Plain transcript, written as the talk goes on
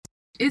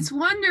It's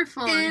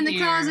wonderful in the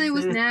closet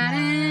with Nat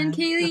and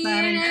Kayleigh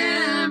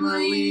and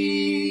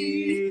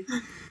Emily.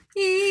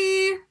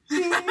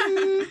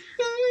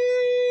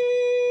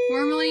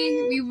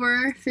 Formerly, we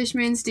were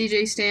Fishman's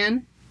DJ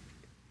Stan,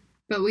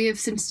 but we have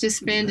since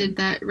disbanded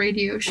that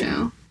radio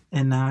show.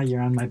 And now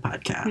you're on my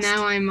podcast.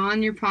 Now I'm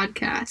on your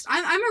podcast.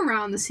 I'm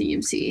around the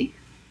CMC.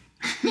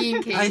 Me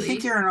and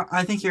Kayleigh.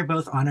 I think you're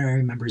both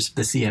honorary members of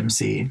the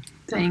CMC.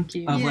 Thank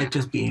you. Of like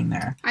just being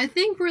there. I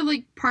think we're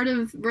like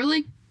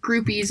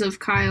groupies of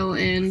Kyle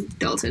and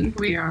Dalton.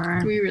 We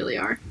are. We really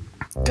are.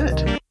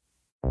 Good.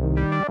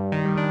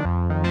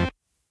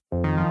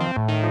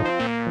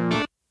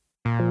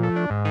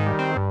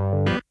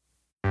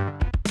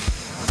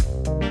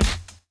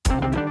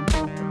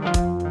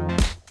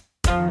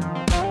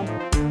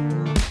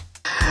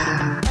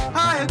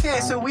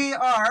 So we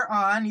are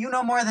on You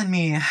Know More Than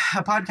Me, a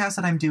podcast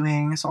that I'm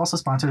doing. It's also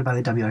sponsored by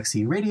the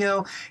WXC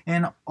Radio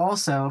and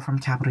also from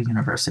Capital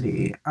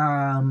University.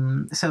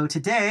 So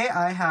today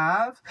I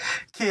have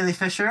Kayleigh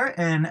Fischer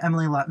and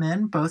Emily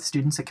Lutman, both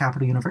students at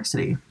Capital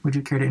University. Would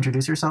you care to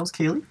introduce yourselves,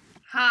 Kayleigh?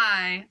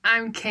 Hi,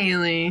 I'm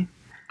Kayleigh.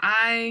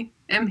 I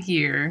am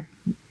here.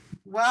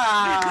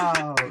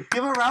 Wow!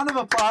 Give a round of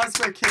applause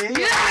for Kayleigh.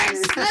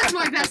 Yes! That's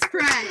my best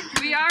friend.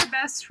 We are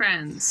best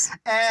friends.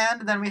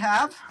 And then we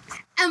have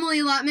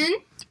Emily Lutman.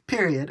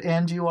 Period.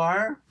 And you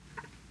are?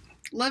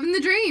 Living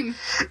the dream.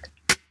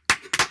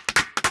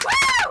 Woo!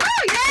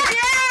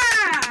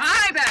 Yeah!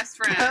 My best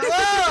friend.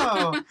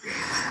 Hello!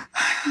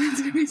 It's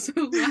going to be so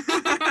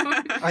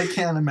loud. I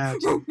can't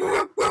imagine.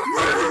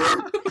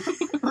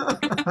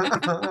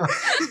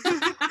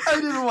 I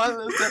didn't want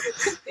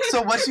this.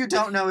 So what you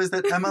don't know is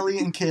that Emily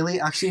and Kayleigh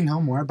actually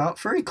know more about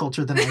furry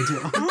culture than I do.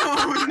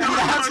 Oh, no.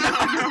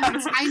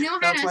 I know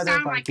how to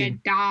sound like a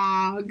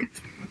dog.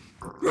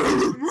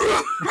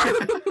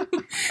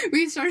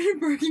 We started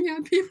barking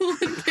at people on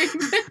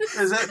campus.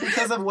 Is it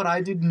because of what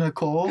I did to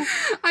Nicole?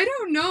 I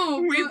don't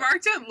know. We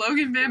barked at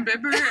Logan Van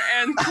Bibber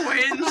and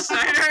Quinn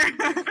Snyder.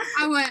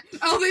 I went,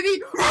 oh,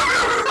 baby.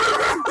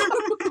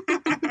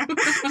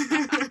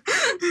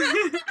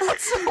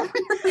 That's so weird.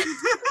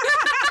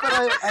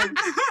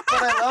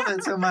 But I love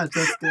it so much.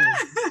 That's good.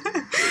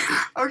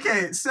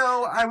 Okay,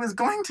 so I was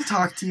going to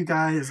talk to you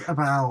guys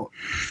about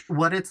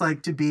what it's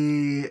like to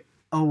be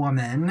a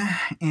woman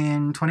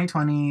in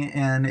 2020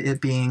 and it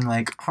being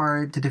like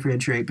hard to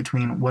differentiate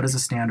between what is a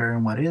standard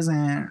and what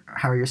isn't,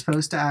 how you're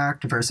supposed to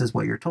act versus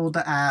what you're told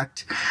to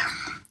act.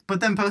 But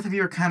then both of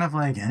you are kind of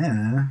like,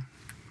 I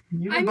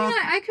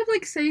could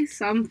like say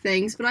some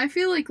things, but I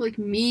feel like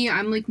me,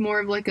 I'm like more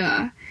of like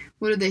a,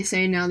 what do they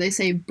say now? They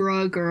say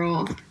bruh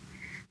girl.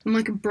 I'm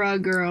like a bruh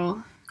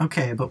girl.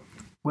 Okay, but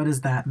what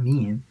does that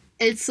mean?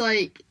 It's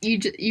like you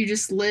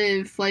just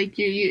live like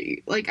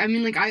you like I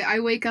mean like I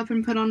wake up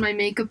and put on my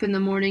makeup in the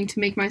morning to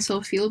make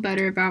myself feel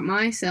better about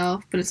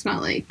myself, but it's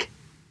not like,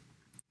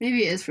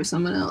 maybe it is for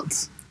someone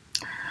else.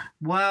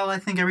 Well, I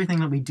think everything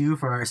that we do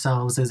for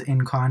ourselves is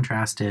in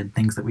contrasted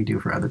things that we do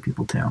for other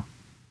people too.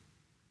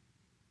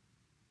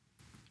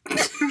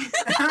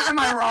 Am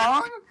I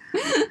wrong?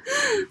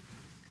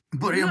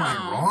 But am I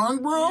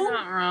wrong, bro? You're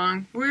not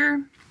wrong.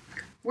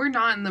 We're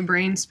not in the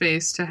brain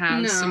space to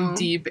have some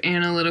deep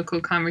analytical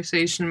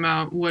conversation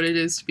about what it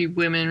is to be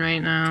women right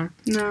now.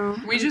 No.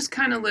 We just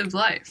kind of live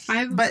life.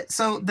 But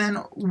so then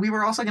we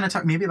were also going to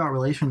talk maybe about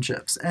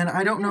relationships. And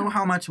I don't know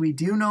how much we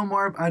do know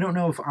more. I don't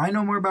know if I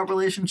know more about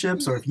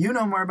relationships or if you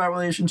know more about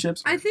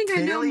relationships. I think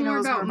I know more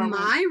about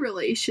my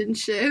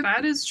relationship.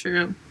 That is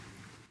true.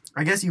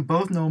 I guess you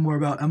both know more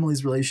about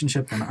Emily's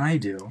relationship than I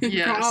do.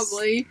 Yes.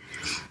 Probably.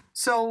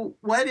 So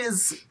what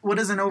was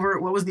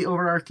the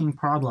overarching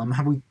problem?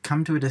 Have we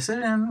come to a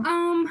decision?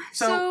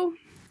 So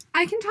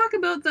I can talk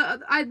about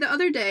the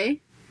other day.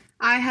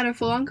 I had a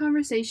full-on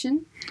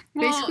conversation.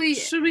 Well, basically,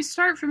 should we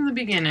start from the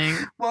beginning?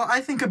 Well,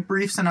 I think a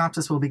brief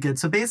synopsis will be good.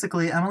 So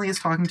basically, Emily is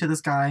talking to this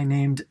guy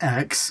named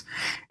X,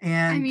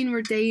 and I mean,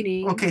 we're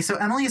dating. Okay, so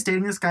Emily is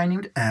dating this guy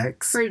named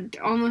X for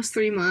almost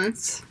 3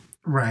 months.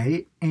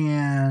 Right,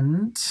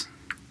 and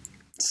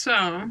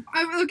so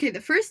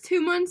the first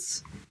 2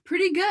 months,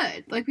 pretty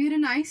good. Like, we had a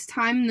nice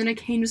time, and then I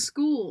came to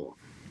school.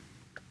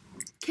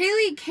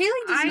 Kayleigh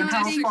does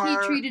not think he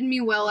treated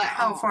me well at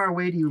all. How far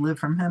away do you live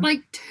from him?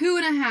 Like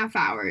 2.5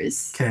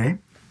 hours. Okay.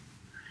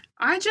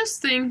 I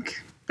just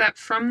think that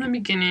from the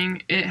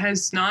beginning, it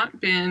has not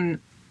been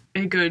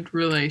a good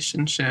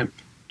relationship.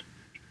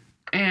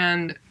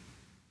 And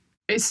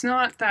it's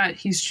not that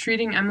he's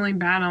treating Emily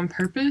bad on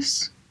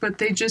purpose, but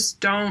they just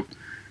don't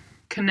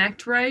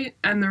connect right,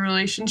 and the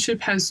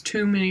relationship has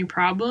too many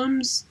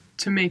problems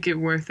to make it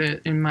worth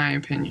it, in my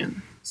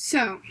opinion.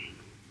 So,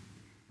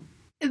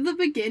 in the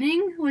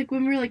beginning, like,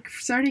 when we were, like,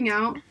 starting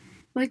out,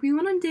 like, we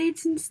went on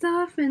dates and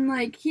stuff, and,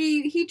 like,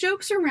 he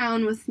jokes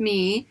around with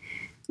me,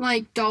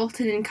 like,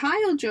 Dalton and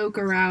Kyle joke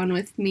around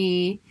with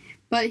me,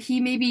 but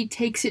he maybe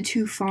takes it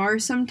too far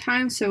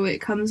sometimes, so it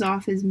comes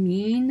off as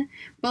mean.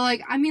 But,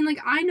 like, I mean, like,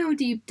 I know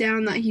deep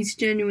down that he's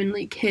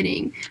genuinely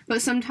kidding,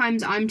 but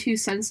sometimes I'm too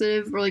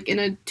sensitive or, like, in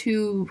a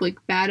too, like,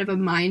 bad of a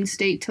mind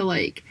state to,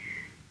 like,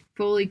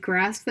 fully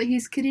grasp that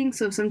he's kidding,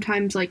 so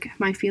sometimes, like,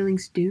 my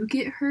feelings do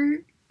get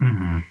hurt.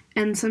 Mm-hmm.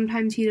 And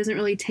sometimes he doesn't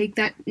really take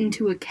that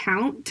into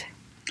account.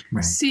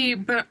 Right. See,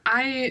 but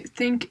I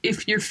think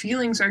if your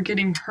feelings are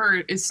getting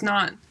hurt, it's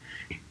not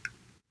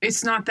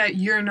that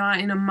you're not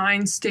in a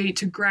mind state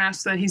to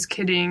grasp that he's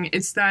kidding.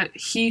 It's that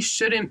he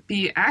shouldn't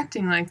be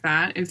acting like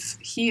that if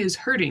he is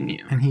hurting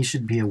you. And he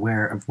should be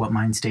aware of what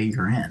mind state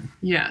you're in.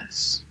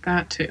 Yes,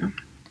 that too.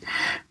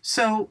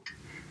 So,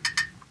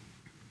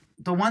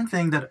 the one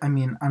thing that, I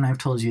mean, and I've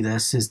told you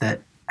this, is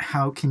that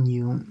how can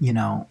you,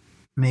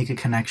 make a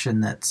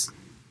connection that's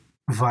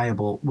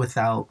viable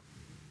without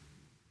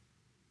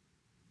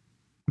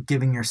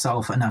giving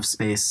yourself enough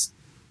space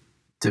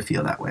to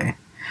feel that way?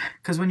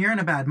 Because when you're in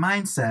a bad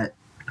mindset,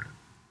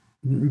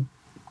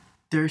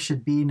 there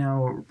should be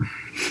no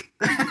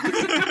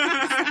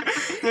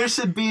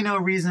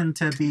reason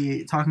to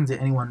be talking to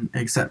anyone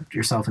except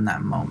yourself in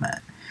that moment.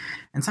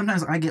 And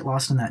sometimes I get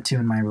lost in that too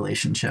in my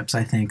relationships.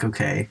 I think,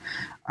 okay,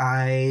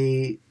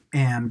 I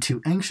am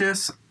too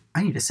anxious.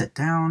 I need to sit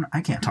down.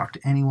 I can't talk to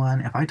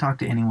anyone. If I talk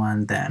to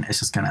anyone, then it's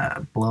just going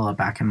to blow up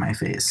back in my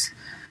face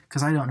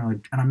because I don't know,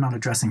 and I'm not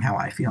addressing how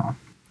I feel.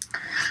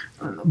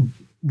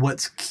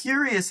 What's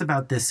curious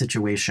about this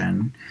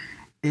situation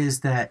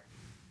is that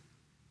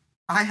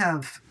I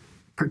have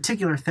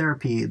particular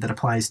therapy that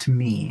applies to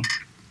me,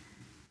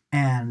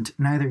 and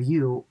neither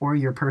you or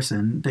your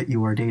person that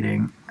you are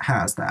dating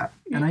has that.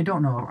 And I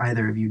don't know if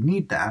either of you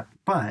need that,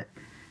 but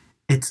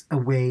it's a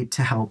way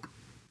to help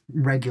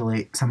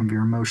regulate some of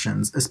your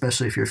emotions,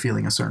 especially if you're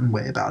feeling a certain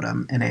way about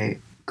them in a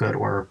good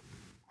or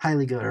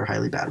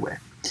highly bad way.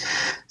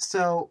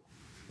 So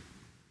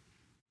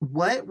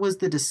what was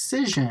the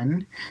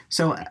decision?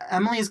 So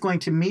Emily is going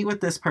to meet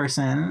with this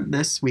person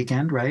this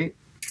weekend, right?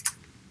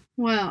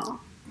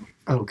 Well,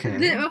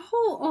 okay. a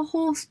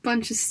whole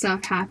bunch of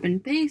stuff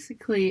happened.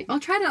 Basically, I'll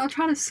try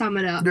to sum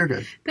it up. You're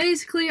good.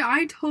 Basically,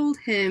 I told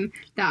him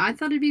that I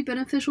thought it'd be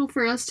beneficial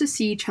for us to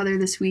see each other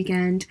this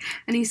weekend,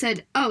 and he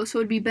said, "Oh, so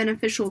it'd be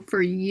beneficial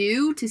for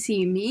you to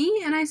see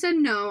me?" And I said,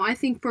 "No, I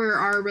think for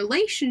our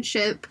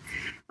relationship,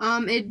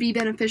 it'd be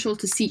beneficial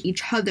to see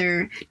each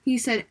other." He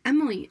said,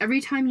 "Emily,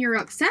 every time you're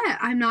upset,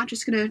 I'm not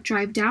just gonna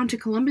drive down to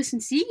Columbus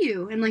and see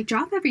you and like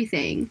drop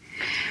everything."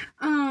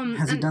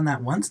 Has he done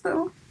that once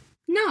though?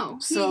 No,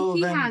 So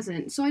he then-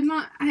 hasn't. So I'm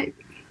not.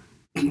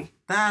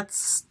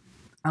 That's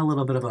a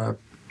little bit of a...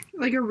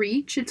 Like a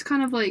reach. It's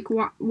kind of like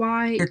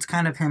why. It's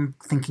kind of him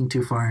thinking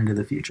too far into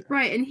the future.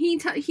 Right, and he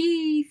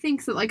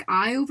thinks that like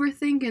I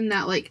overthink and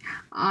that like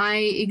I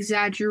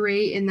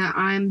exaggerate and that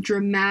I'm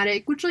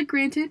dramatic. Which, like,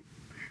 granted,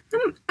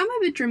 I'm a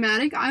bit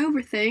dramatic. I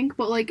overthink,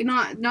 but like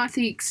not to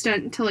the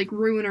extent to like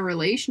ruin a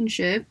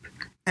relationship.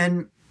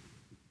 And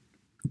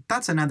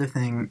that's another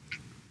thing.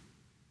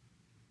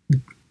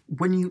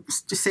 When you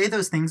say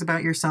those things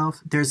about yourself,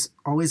 there's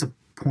always a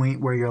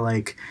point where you're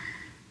like,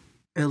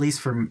 at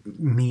least for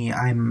me,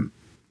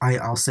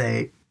 I'll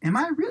say, am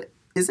I really,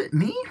 is it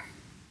me?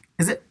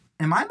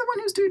 Am I the one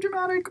who's too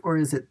dramatic, or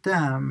is it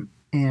them?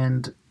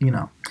 And,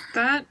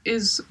 That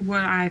is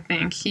what I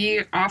think.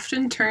 He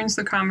often turns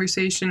the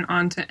conversation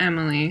onto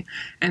Emily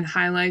and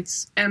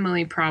highlights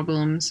Emily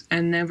problems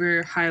and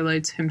never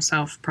highlights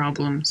himself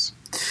problems.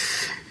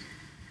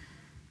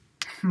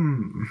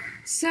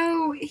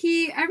 So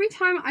every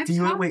time I've do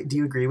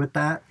you agree with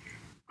that?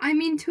 I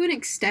mean, to an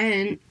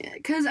extent,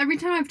 because every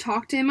time I've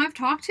talked to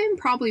him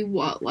probably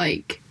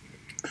like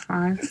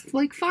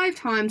 5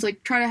 times,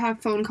 like try to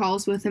have phone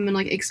calls with him and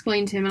like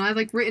explain to him, and I've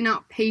like written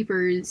out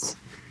papers,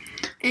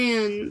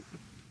 and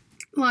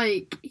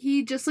like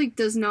he just like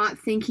does not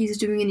think he's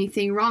doing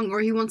anything wrong, or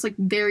he wants like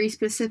very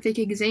specific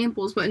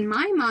examples. But in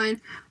my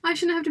mind, I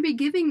shouldn't have to be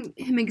giving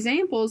him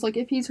examples. Like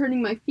if he's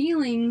hurting my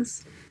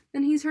feelings,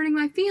 then he's hurting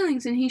my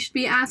feelings, and he should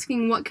be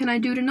asking, what can I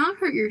do to not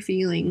hurt your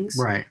feelings?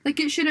 Right. Like,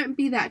 it shouldn't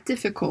be that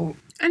difficult.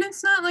 And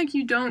it's not like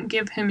you don't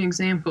give him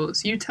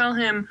examples. You tell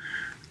him,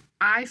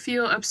 I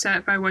feel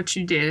upset by what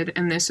you did,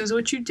 and this is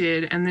what you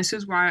did, and this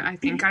is why I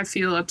think I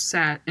feel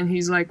upset. And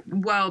he's like,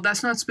 well,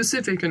 that's not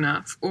specific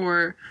enough,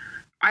 or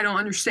I don't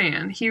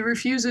understand. He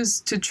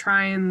refuses to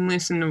try and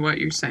listen to what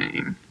you're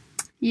saying.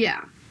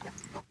 Yeah.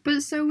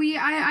 But so we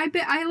had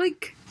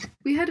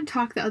to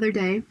talk the other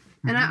day.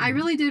 And I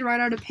really did write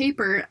out a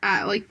paper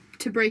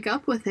to break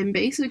up with him,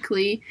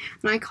 basically.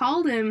 And I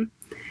called him,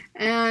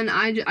 and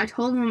I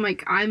told him,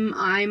 like, I'm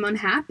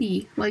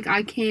unhappy. Like,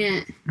 I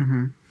can't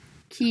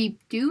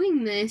keep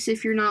doing this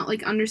if you're not,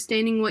 like,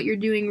 understanding what you're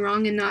doing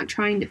wrong and not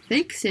trying to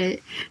fix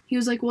it. He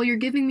was like, well, you're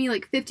giving me,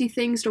 like, 50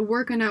 things to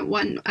work on at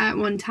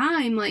one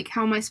time. Like,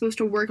 how am I supposed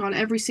to work on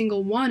every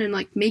single one and,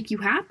 like, make you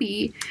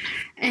happy?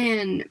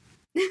 And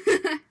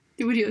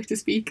would you like to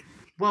speak?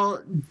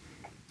 Well,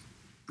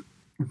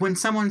 when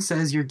someone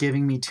says you're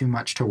giving me too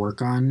much to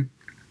work on,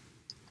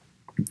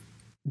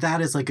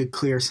 that is like a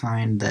clear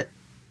sign that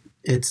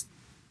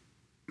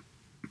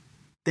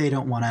they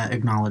don't want to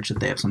acknowledge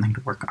that they have something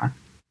to work on.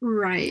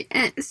 Right.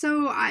 And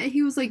so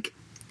he was like,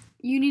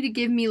 you need to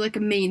give me, like,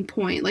 a main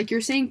point. Like,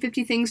 you're saying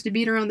 50 things to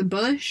beat around the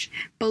bush,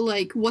 but,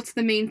 like, what's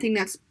the main thing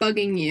that's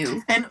bugging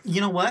you? And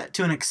you know what?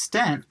 To an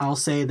extent, I'll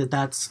say that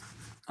that's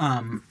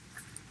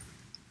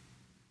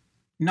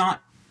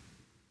not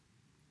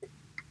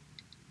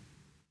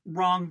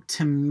wrong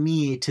to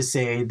me to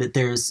say that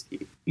there's,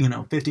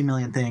 50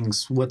 million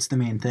things. What's the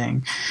main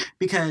thing?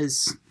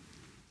 Because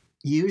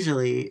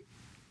usually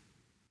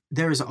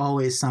there's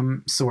always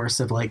some source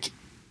of, like,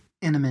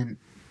 imminent,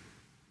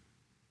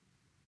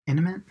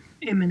 not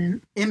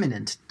imminent,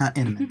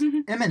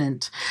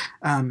 imminent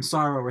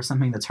sorrow or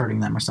something that's hurting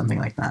them or something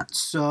like that.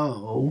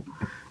 So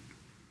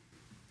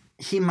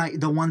he might,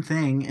 the one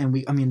thing,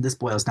 and this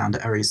boils down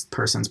to every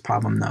person's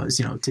problem though,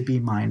 is, to be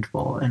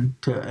mindful and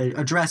to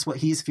address what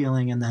he's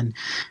feeling and then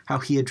how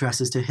he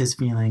addresses to his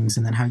feelings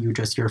and then how you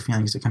address your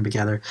feelings to come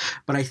together.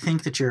 But I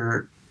think that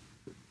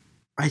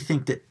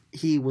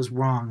he was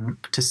wrong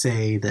to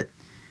say that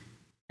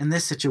in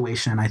this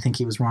situation, I think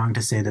he was wrong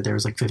to say that there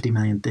was like 50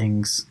 million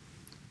things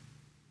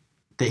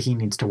that he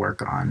needs to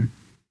work on.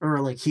 Or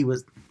like he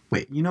was...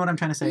 Wait, you know what I'm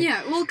trying to say?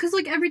 Yeah, well, because,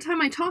 like, every time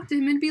I talk to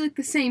him, it'd be, like,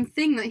 the same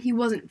thing that he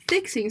wasn't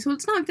fixing. So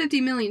it's not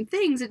 50 million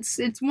things.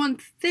 It's one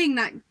thing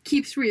that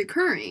keeps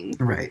reoccurring.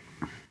 Right.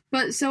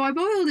 But, so I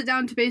boiled it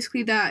down to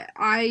basically that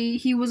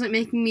he wasn't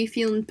making me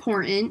feel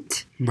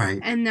important.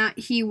 Right. And that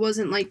he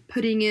wasn't, like,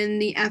 putting in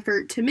the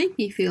effort to make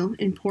me feel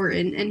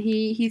important. And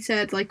he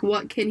said, like,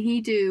 what can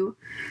he do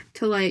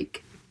to,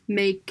 like...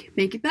 make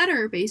it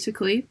better,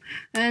 basically.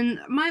 And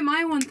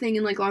my one thing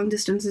in, like, long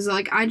distance is,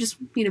 like, I just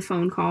need a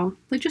phone call.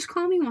 Like, just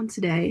call me once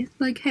a day.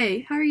 Like,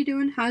 hey, how are you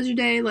doing? How's your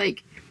day?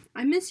 Like,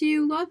 I miss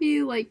you, love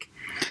you. Like,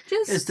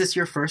 just... Is this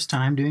your first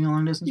time doing a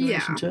long distance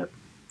relationship?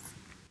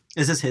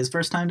 Is this his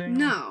first time doing it?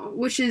 No,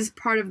 which is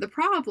part of the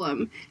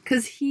problem.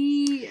 Because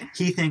he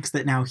thinks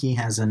that now he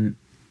has an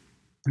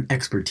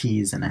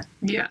expertise in it.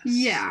 Yes.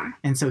 Yeah.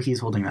 And so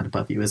he's holding that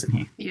above you, isn't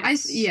he?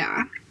 Yes.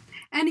 Yeah.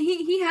 And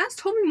he has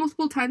told me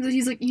multiple times that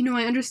he's like,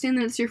 I understand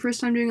that it's your first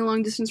time doing a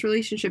long-distance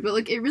relationship, but,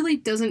 like, it really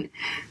doesn't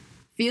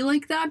feel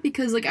like that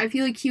because, like, I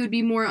feel like he would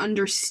be more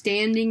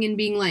understanding and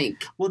being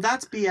like... Well,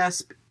 that's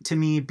BS to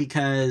me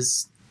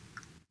because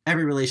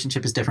every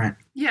relationship is different.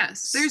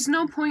 Yes, there's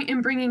no point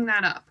in bringing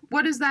that up.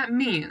 What does that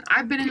mean?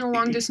 I've been in a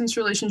long-distance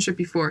relationship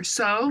before,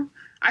 so...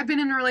 I've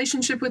been in a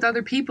relationship with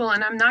other people,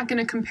 and I'm not going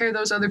to compare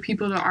those other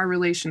people to our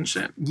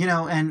relationship.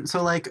 And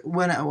so, like,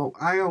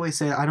 I always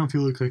say I don't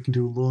feel like I can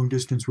do a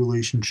long-distance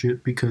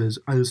relationship because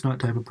I was not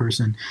the type of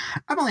person.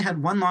 I've only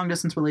had one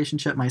long-distance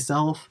relationship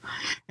myself,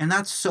 and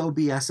that's so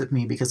BS at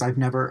me because I've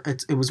never...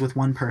 It was with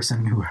one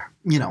person who,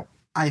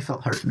 I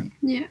felt hurt me.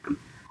 Yeah.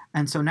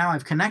 And so now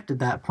I've connected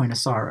that point of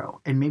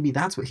sorrow, and maybe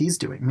that's what he's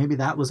doing. Maybe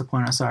that was a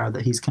point of sorrow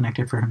that he's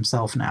connected for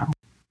himself now.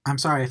 I'm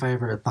sorry if I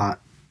ever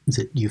thought...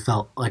 that you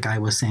felt like I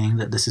was saying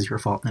that this is your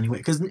fault in any way.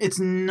 Because it's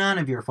none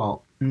of your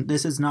fault.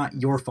 This is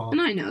not your fault.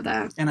 And I know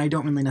that. And I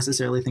don't really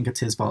necessarily think it's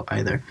his fault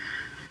either.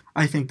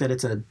 I think that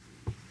it's a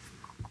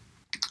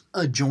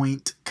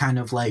joint kind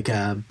of like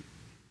I'm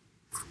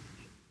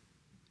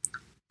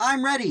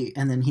ready.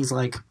 And then he's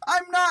like,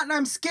 I'm not and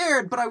I'm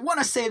scared, but I want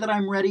to say that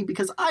I'm ready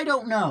because I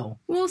don't know.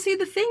 Well, see,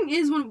 the thing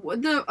is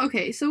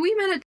so we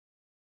met at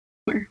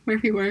where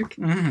we work.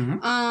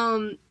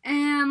 Mm-hmm.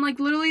 And, like,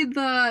 literally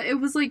it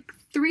was, like,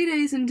 3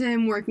 days into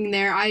him working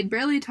there. I'd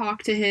barely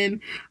talked to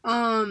him.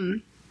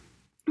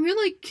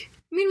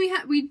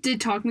 We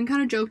did talk. We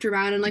kind of joked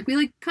around and, like, we,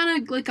 like,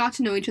 kind of, like, got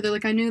to know each other.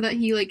 Like, I knew that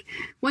he, like,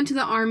 went to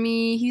the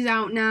army. He's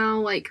out now.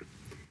 Like,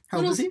 how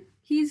old is he?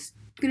 He's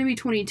gonna be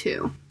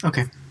 22.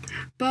 Okay.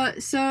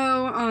 But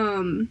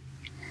so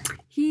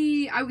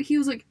he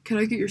was like, "Can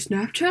I get your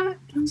Snapchat?"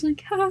 And I was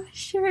like,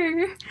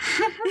 sure."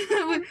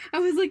 I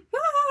was like,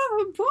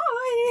 "Oh boy!"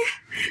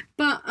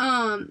 But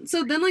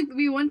so then, like,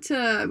 we went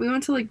to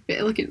like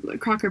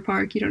Crocker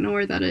Park. You don't know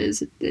where that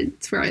is.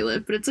 It's where I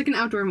live, but it's like an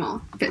outdoor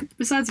mall. Okay,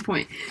 besides the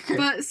point. Okay.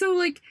 But so,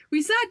 like,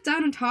 we sat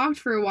down and talked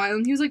for a while,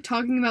 and he was like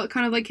talking about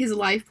kind of like his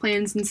life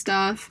plans and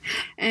stuff.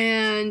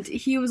 And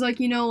he was like,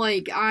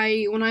 like,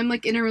 when I'm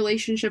like in a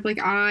relationship, like,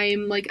 I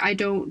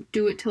don't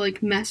do it to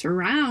like mess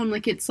around.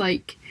 Like, it's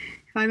like,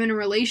 if I'm in a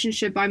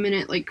relationship, I'm in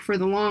it, like, for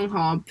the long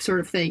haul sort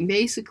of thing,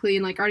 basically.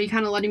 And, like, already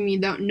kind of letting me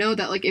know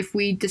that, like, if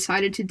we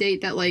decided to date,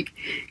 that, like,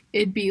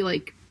 it'd be,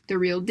 like, the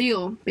real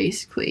deal,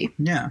 basically.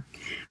 Yeah.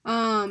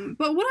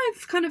 But what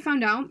I've kind of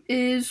found out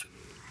is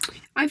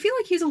I feel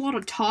like he's a lot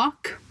of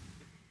talk.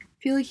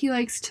 I feel like he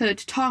likes to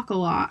talk a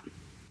lot,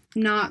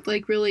 not,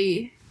 like,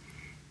 really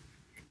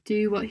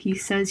do what he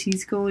says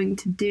he's going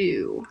to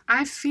do.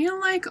 I feel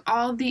like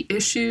all the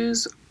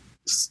issues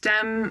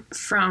stem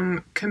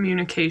from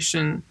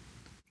communication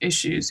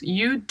issues.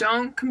 You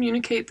don't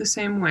communicate the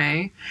same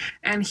way,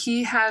 and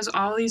he has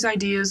all these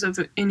ideas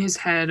in his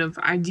head of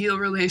ideal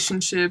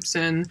relationships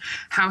and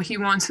how he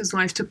wants his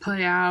life to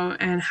play out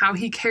and how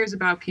he cares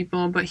about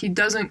people, but he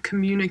doesn't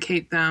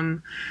communicate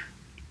them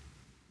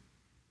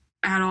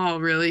at all,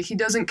 really. He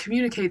doesn't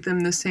communicate them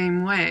the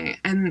same way.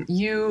 And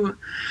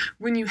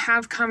when you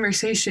have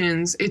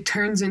conversations, it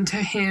turns into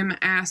him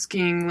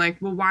asking, like,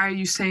 well, why are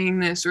you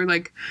saying this? Or,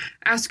 like,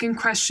 asking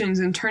questions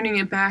and turning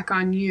it back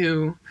on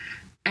you.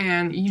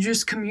 And you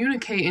just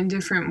communicate in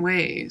different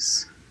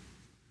ways.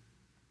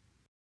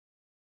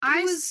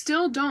 I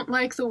still don't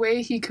like the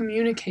way he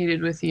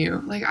communicated with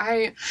you.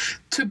 Like,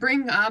 to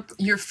bring up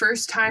your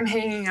first time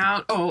hanging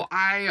out,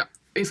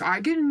 if I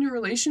get in a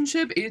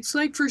relationship, it's,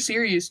 like, for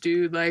serious,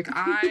 dude. Like,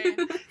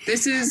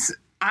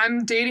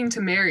 I'm dating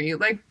to marry.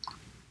 Like,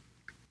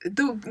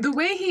 the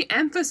way he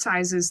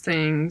emphasizes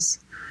things,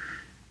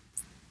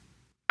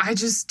 I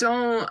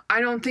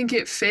don't think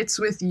it fits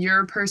with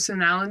your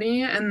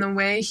personality, and the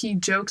way he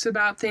jokes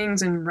about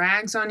things and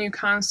rags on you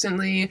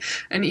constantly.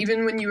 And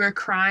even when you were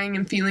crying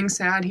and feeling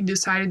sad, he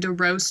decided to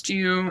roast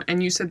you,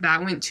 and you said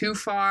that went too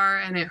far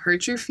and it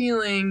hurt your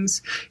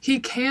feelings. He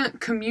can't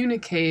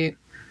communicate,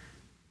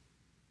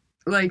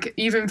 like,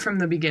 even from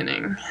the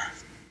beginning.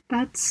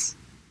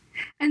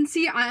 And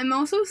see, I'm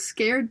also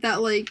scared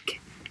that, like,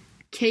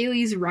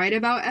 Kayleigh's right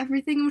about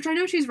everything, which I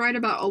know she's right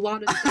about a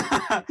lot of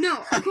stuff. I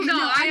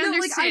understand.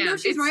 Like, I know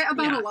she's right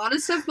about a lot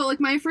of stuff, but, like,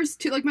 my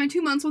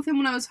 2 months with him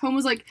when I was home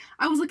was, like,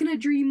 I was, like, in a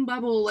dream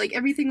bubble. Like,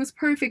 everything was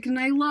perfect, and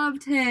I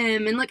loved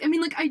him. And, like, I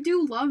mean, like, I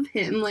do love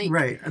him. Like,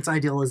 right, it's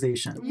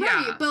idealization.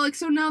 Right, but, like,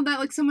 so now that,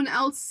 like, someone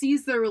else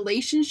sees their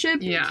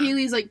relationship,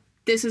 Kayleigh's, like,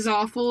 this is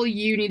awful,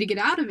 you need to get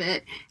out of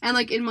it. And,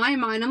 like, in my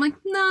mind, I'm like,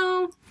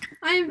 no,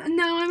 I'm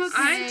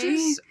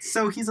okay.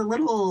 So he's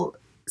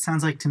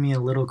sounds like to me a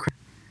little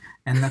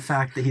and the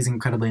fact that he's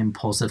incredibly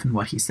impulsive in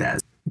what he says.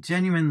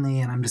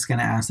 Genuinely, and I'm just going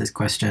to ask this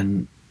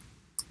question,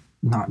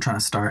 not trying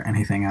to start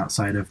anything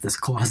outside of this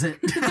closet.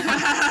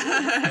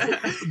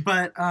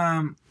 But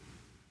I'm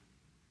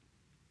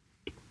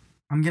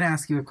going to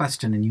ask you a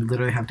question, and you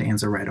literally have to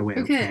answer right away,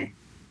 okay?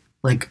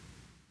 Like,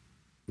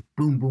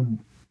 boom,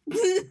 boom.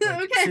 Like,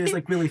 okay. It's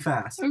like really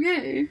fast.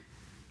 Okay.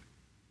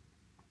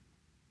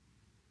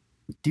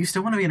 Do you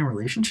still want to be in a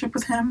relationship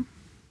with him?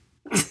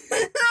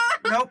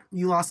 Nope,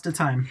 you lost the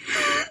time.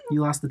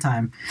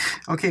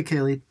 Okay,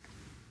 Kayleigh, do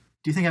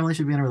you think Emily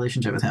should be in a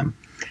relationship with him?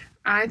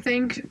 I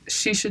think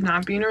she should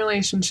not be in a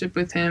relationship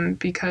with him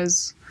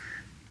because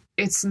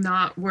it's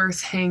not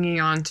worth hanging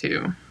on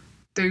to.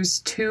 There's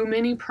too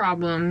many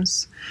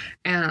problems,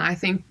 and I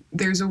think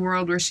there's a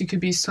world where she could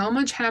be so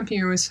much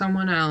happier with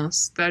someone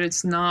else that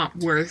it's not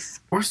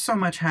worth. Or so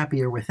much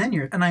happier within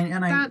your and I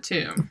that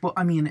too. Well,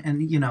 I mean,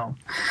 and you know,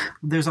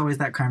 there's always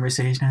that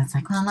conversation. It's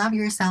like, well, love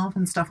yourself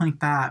and stuff like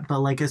that.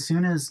 But like, as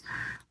soon as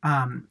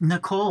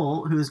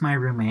Nicole, who is my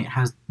roommate,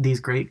 has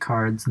these great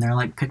cards, and they're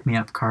like pick me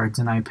up cards,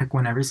 and I pick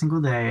one every single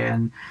day,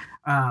 and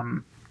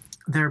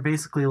they're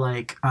basically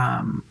like,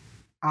 I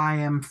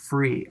am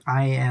free.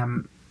 I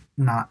am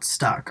not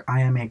stuck.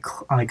 I am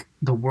like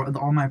the world.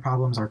 All my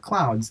problems are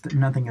clouds.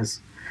 Nothing is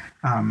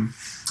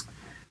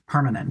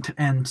permanent.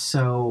 And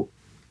so,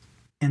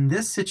 in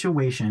this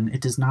situation,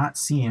 it does not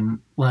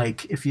seem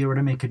like if you were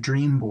to make a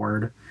dream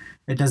board,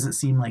 it doesn't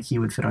seem like he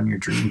would fit on your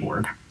dream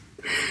board.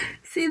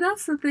 See,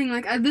 that's the thing.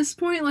 Like, at this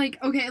point,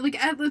 like, okay, like,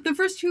 at the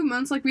first 2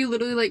 months, like, we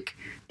literally, like,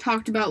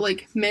 talked about,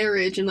 like,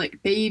 marriage and,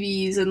 like,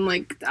 babies and,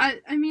 like,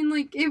 I mean,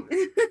 like, it...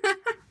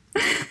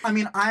 I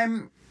mean,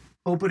 I'm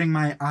opening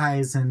my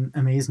eyes in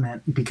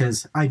amazement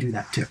because I do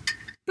that too.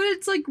 But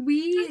it's like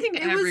I think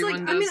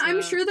everyone does that.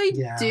 I'm sure they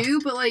do,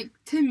 but like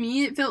to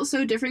me it felt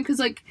so different because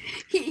like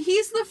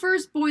he's the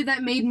first boy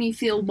that made me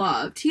feel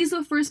loved. He's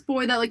the first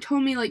boy that like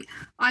told me like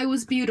I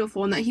was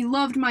beautiful and that he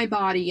loved my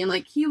body, and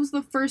like he was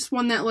the first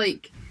one that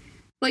like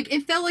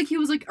it felt like he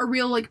was like a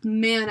real like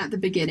man at the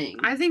beginning.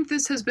 I think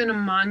this has been a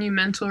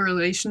monumental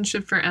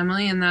relationship for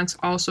Emily, and that's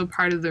also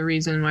part of the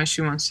reason why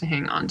she wants to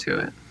hang on to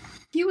it.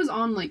 He was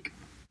on like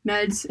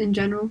meds in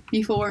general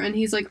before, and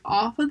he's like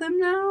off of them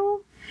now,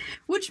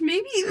 which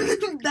maybe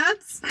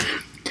that's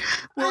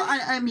well,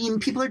 I mean,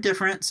 people are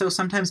different, so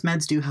sometimes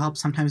meds do help.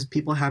 Sometimes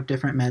people have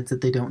different meds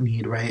that they don't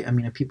need, right? I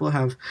mean, if people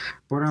have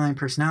borderline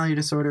personality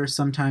disorder,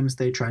 sometimes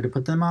they try to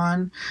put them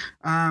on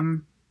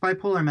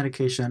bipolar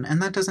medication, and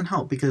that doesn't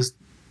help because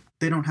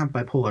they don't have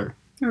bipolar.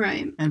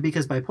 Right. And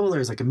because bipolar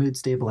is like a mood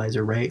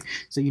stabilizer, right?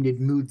 So you need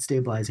mood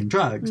stabilizing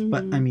drugs,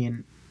 but I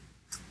mean,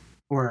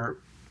 or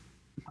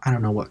I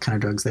don't know what kind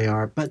of drugs they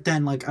are. But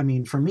then, like, I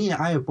mean, for me,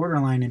 I have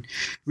borderline, and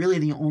really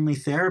the only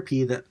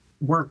therapy that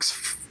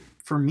works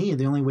for me,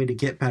 the only way to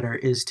get better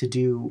is to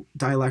do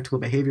dialectical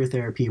behavior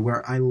therapy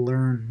where I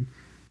learn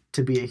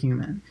to be a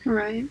human.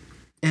 Right.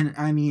 And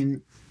I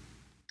mean,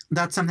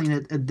 that's something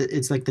that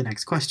it's like the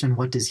next question.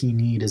 What does he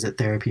need? Is it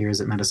therapy or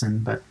is it medicine?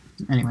 But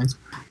anyways.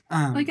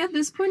 Like at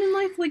this point in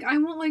life, like I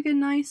want like a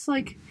nice,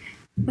 like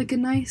a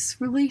nice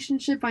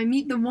relationship. I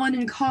meet the one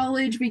in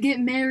college. We get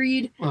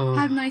married.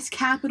 Have nice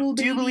capital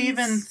babies. Do you believe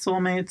in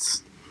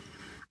soulmates?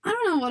 I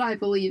don't know what I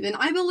believe in.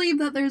 I believe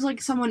that there's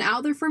like someone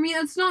out there for me.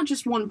 It's not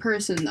just one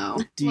person though.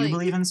 Do you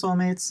believe in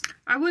soulmates?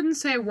 I wouldn't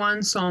say one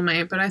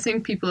soulmate, but I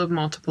think people have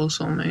multiple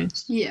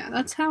soulmates. Yeah,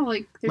 that's how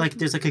like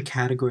there's like a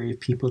category of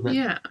people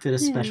that fit a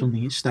special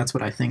niche. That's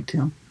what I think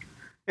too.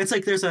 It's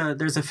like there's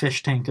a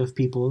fish tank of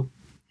people.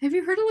 Have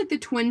you heard of like the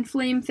twin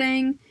flame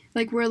thing?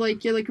 Like where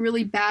like you're like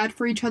really bad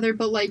for each other,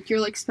 but like you're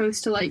like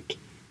supposed to like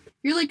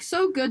you're like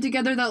so good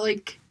together that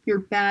like you're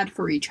bad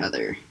for each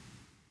other.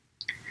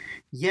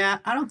 Yeah,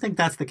 I don't think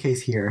that's the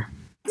case here.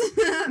 Yeah,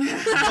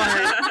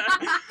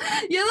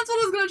 that's what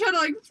I was gonna try to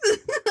like.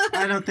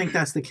 I don't think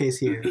that's the case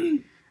here.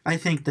 I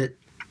think that,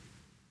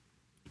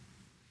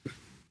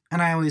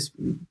 and I always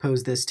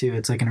pose this too,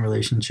 it's like in a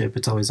relationship,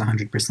 it's always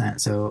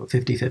 100%, so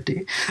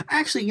 50-50.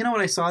 Actually, you know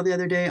what I saw the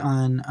other day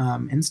on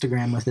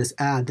Instagram with this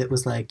ad that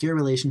was like, your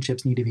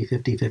relationships need to be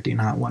 50-50,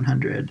 not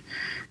 100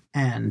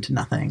 and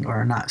nothing,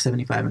 or not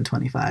 75 and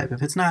 25.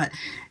 If it's not,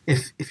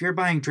 if you're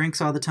buying drinks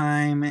all the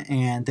time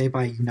and they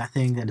buy you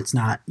nothing, then it's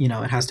not, you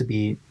know, it has to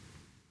be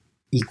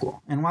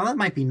equal. And while that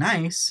might be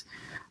nice,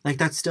 like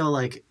that's still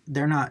like,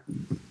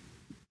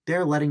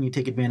 they're letting you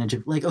take advantage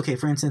of, like, okay,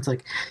 for instance,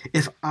 like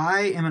if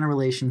I am in a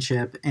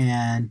relationship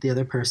and the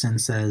other person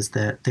says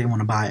that they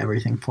want to buy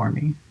everything for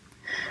me,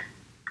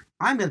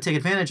 I'm going to take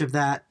advantage of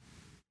that,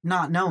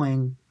 not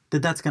knowing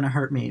that that's going to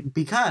hurt me,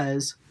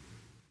 because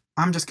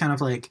I'm just kind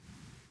of like,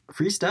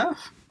 free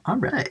stuff? All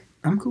right.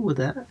 I'm cool with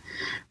that.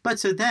 But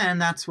so then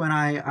that's when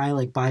I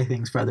like buy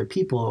things for other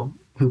people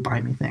who buy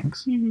me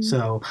things. Mm-hmm.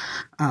 So,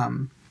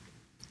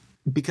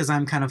 because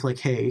I'm kind of like,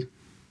 hey,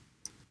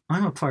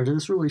 I'm a part of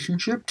this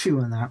relationship too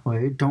in that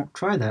way. Don't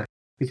try that.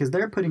 Because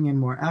they're putting in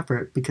more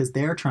effort because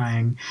they're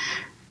trying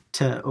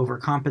to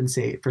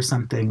overcompensate for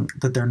something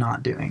that they're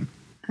not doing.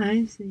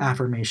 I see.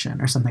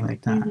 Affirmation or something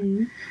like that.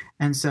 Mm-hmm.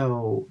 And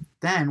so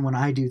then when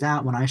I do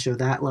that, when I show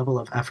that level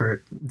of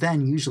effort,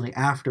 then usually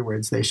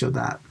afterwards they show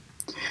that.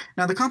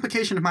 Now the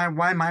complication of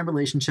why my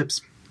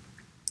relationships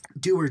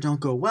do or don't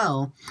go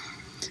well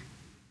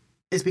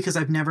is because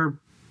I've never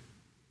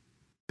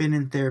been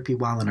in therapy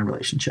while in a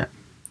relationship.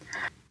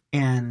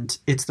 And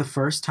it's the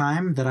first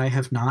time that I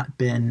have not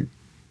been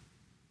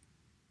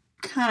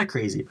kind of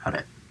crazy about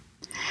it.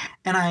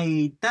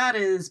 And that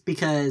is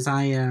because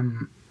I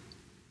am...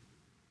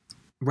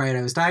 Right,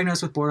 I was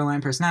diagnosed with borderline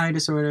personality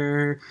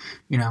disorder.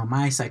 You know,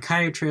 my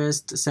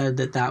psychiatrist said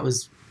that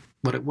was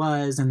what it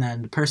was. And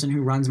then the person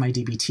who runs my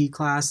DBT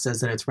class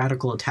says that it's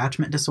radical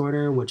attachment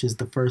disorder, which is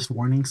the first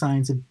warning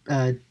signs of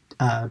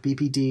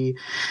BPD.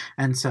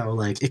 And so,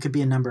 like, it could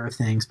be a number of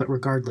things. But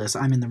regardless,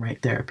 I'm in the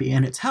right therapy.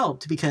 And it's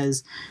helped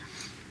because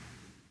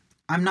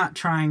I'm not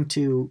trying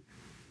to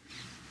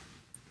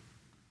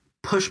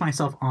push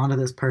myself onto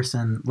this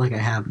person like I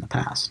have in the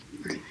past.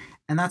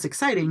 And that's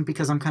exciting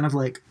because I'm kind of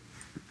like,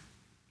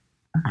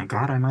 oh my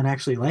God, I might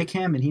actually like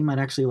him and he might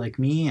actually like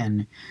me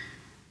and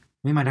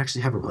we might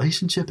actually have a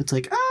relationship. It's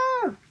like,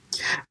 ah!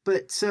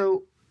 But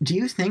so do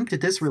you think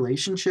that this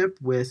relationship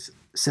with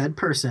said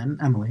person,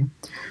 Emily,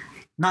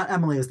 not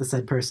Emily as the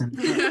said person.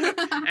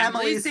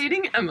 Emily's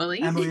dating Emily.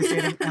 Emily's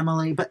dating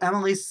Emily, but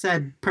Emily's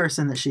said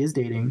person that she is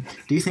dating.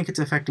 Do you think it's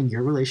affecting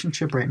your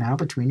relationship right now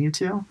between you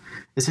two?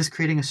 Is this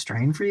creating a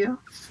strain for you?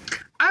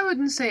 I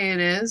wouldn't say it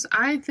is.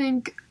 I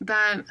think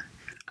that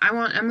I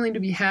want Emily to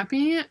be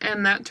happy,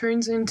 and that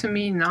turns into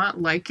me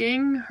not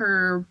liking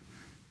her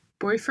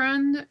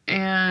boyfriend,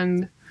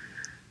 and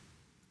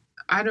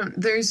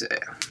there's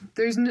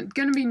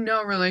gonna be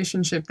no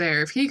relationship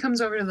there. If he comes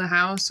over to the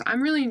house,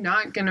 I'm really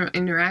not gonna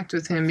interact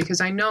with him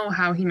because I know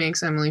how he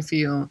makes Emily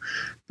feel,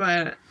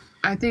 but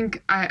I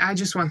think I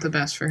just want the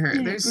best for her.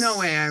 Yes. There's no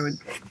way I would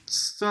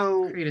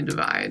create a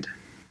divide.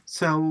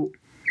 So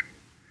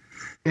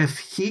if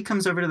he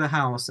comes over to the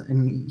house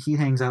and he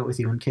hangs out with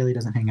you and Kayleigh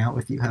doesn't hang out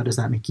with you, how does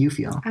that make you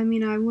feel? I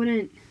mean, I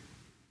wouldn't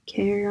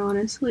care,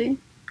 honestly.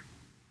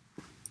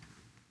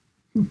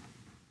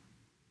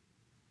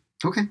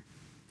 Okay.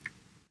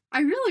 I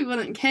really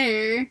wouldn't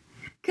care.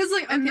 Cause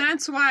like, okay. And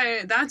that's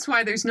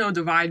why there's no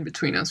divide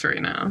between us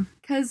right now.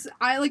 Cause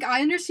I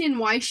understand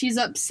why she's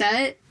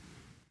upset,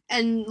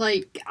 and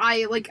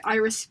I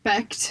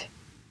respect.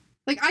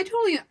 Like, I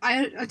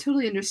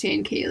totally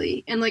understand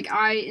Kayleigh. And, like,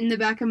 in the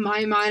back of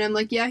my mind, I'm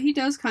like, yeah, he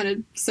does kind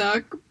of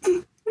suck.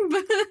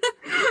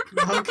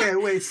 Okay,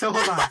 wait, so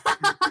hold on.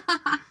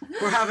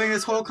 We're having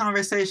this whole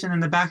conversation. In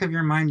the back of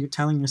your mind, you're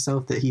telling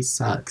yourself that he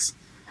sucks.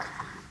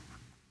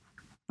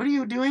 What are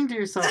you doing to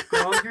yourself,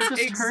 girl? You're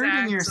just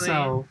hurting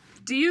yourself.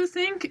 Do you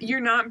think you're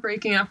not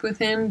breaking up with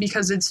him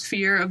because it's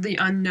fear of the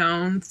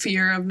unknown,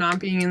 fear of not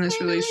being in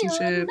this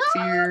relationship,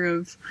 fear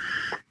of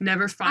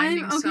never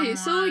finding someone? Okay,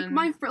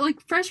 so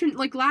freshman,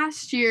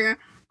 last year,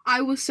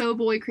 I was so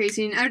boy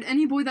crazy, and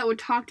any boy that would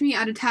talk to me,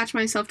 I'd attach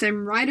myself to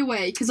him right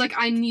away because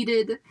I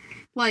needed.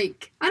 I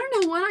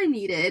don't know what I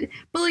needed,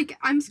 but,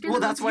 I'm scared. Well,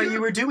 that's why you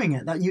were doing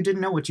it. That you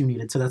didn't know what you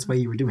needed, so that's why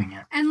you were doing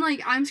it. And,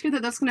 I'm scared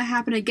that that's going to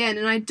happen again,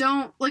 and I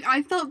don't,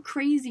 I felt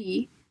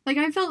crazy.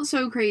 I felt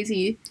so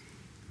crazy.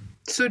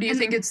 So do you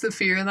think it's the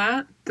fear of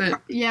that?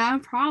 Yeah,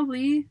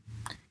 probably.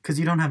 Because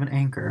you don't have an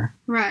anchor.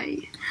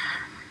 Right.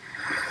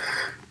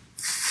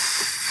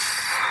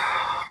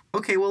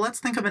 Okay, well, let's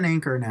think of an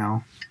anchor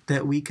now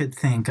that we could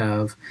think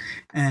of,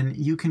 and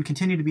you can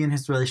continue to be in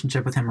his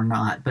relationship with him or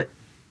not, but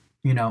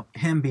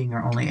him being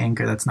your only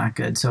anchor, that's not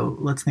good. So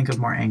let's think of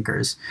more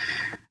anchors.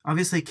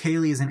 Obviously,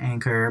 Kayleigh is an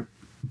anchor.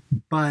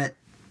 But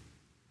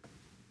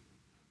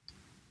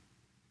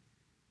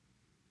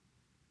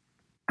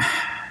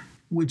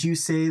would you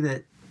say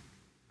that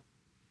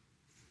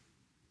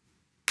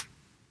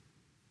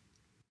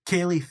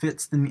Kayleigh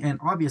fits and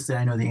obviously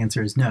I know the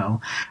answer is no,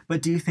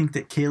 but do you think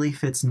that Kayleigh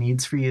fits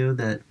needs for you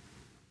that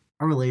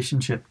a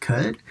relationship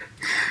could?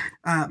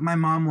 My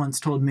mom once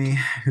told me,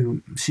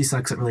 who she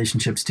sucks at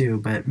relationships too,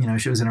 but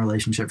she was in a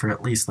relationship for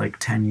at least like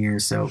 10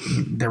 years. So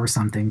there were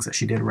some things that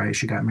she did right.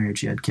 She got married,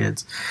 she had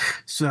kids.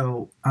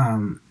 So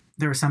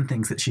there were some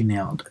things that she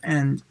nailed.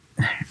 And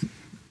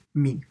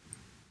me.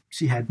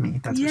 She had me.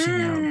 That's what she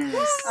nailed.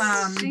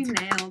 She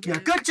nailed it. Yeah,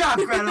 good job,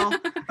 Gretel.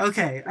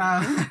 Okay.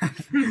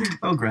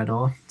 Oh,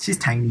 Gretel. She's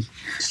tiny.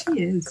 She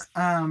is.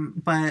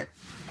 But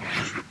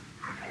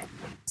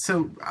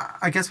so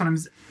I guess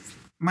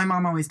my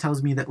mom always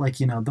tells me that, like,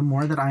 the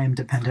more that I am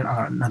dependent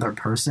on another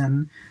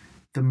person,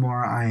 the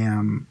more I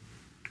am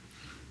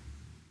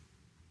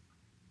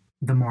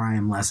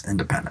less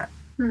independent.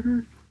 Mm-hmm.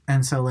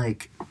 And so,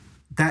 like,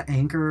 that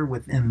anchor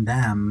within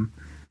them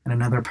and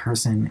another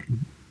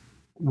person,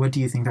 what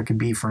do you think there could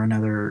be for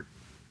another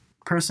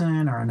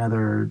person or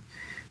another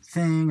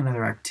thing,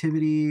 another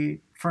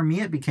activity? For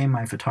me, it became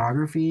my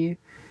photography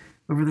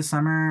over the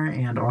summer,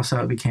 and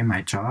also it became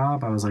my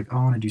job. I was like, oh,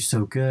 I want to do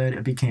so good.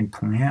 It became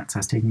plants. I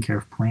was taking care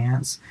of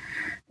plants.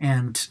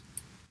 And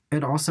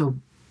it also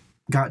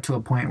got to a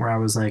point where I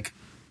was like,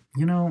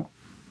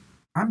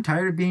 I'm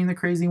tired of being the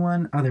crazy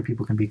one. Other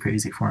people can be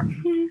crazy for me.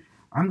 Mm-hmm.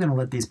 I'm going to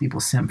let these people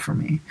simp for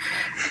me.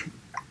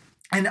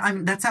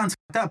 And that sounds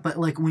fucked up, but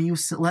like when you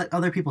let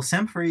other people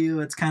simp for you,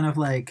 it's kind of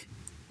like,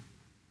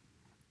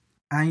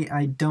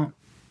 I don't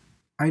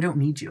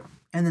need you.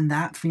 And then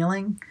that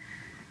feeling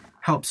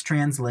helps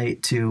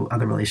translate to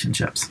other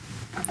relationships.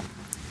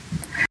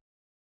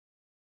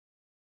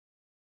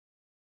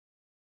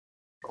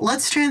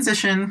 Let's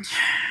transition.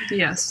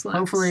 Yes, let's.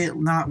 Hopefully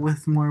not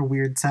with more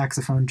weird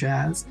saxophone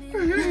jazz.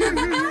 But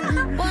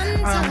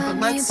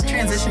let's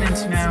transition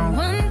into now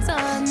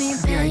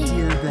the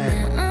idea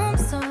that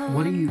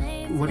what do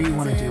you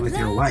want to do with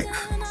your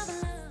life?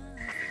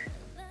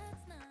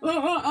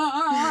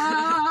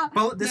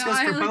 This goes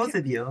for both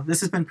of you. This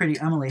has been pretty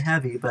Emily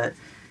heavy, but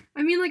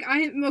I mean, like,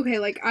 I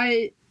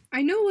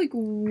know, like,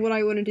 what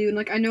I want to do, and,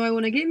 like, I know I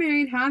want to get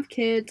married, have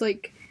kids,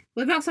 like,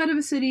 live outside of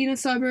a city in a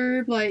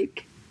suburb,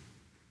 like,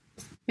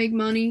 make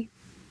money,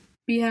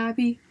 be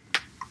happy.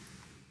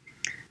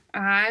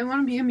 I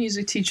want to be a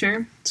music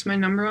teacher. It's my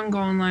number one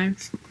goal in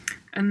life.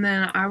 And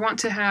then I want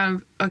to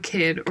have a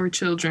kid or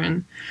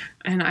children.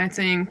 And I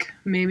think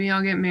maybe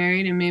I'll get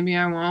married and maybe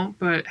I won't,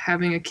 but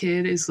having a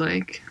kid is,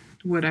 like,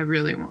 what I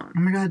really want. Oh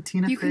my God,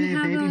 Tina Fey,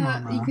 baby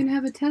mama. You can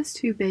have a test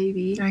tube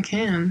baby. I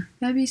can.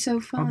 That'd be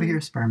so fun. I'll be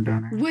your sperm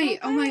donor. Wait,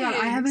 oh my God,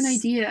 I have an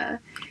idea.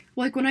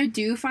 Like, when I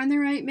do find the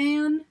right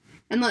man,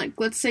 and, like,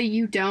 let's say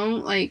you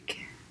don't, like,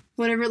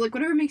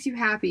 whatever makes you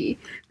happy.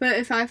 But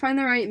if I find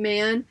the right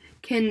man,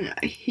 can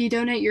he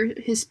donate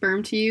his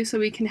sperm to you so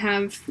we can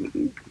have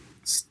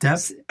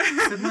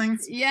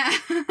siblings? Yeah.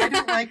 I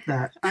don't like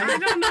that. I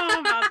don't know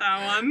about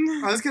that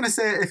one. I was going to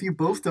say, if you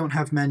both don't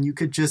have men, you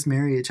could just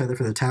marry each other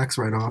for the tax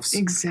write-offs.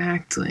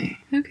 Exactly.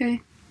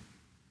 Okay.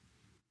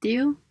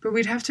 Deal? But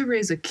we'd have to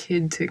raise a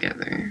kid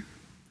together.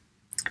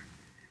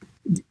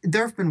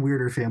 There have been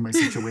weirder family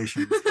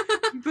situations.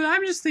 But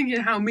I'm just thinking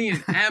how me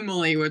and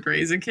Emily would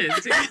raise a kid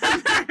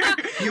together.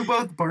 You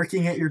both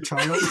barking at your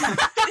child?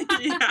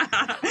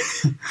 Yeah.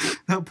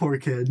 That poor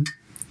kid.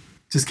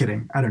 Just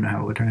kidding. I don't know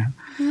how it would turn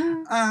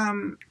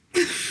out.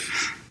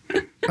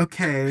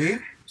 Okay.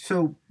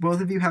 So both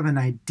of you have an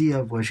idea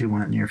of what you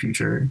want in your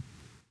future.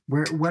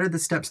 What are the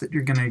steps that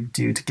you're going to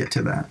do to get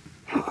to that?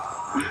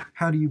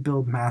 How do you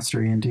build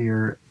mastery into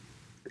your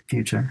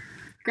future?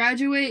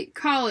 Graduate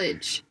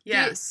college.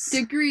 Yes.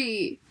 Get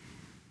degree.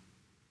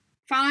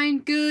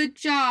 Find good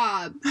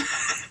job.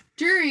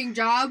 During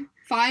job,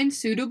 find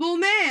suitable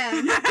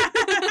man.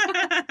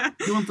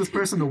 You want this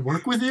person to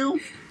work with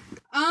you?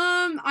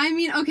 I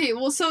mean, okay,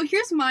 well, so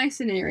here's my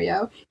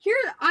scenario.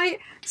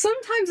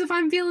 Sometimes if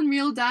I'm feeling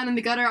real down in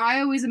the gutter, I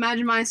always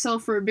imagine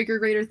myself for bigger,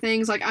 greater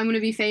things, like, I'm gonna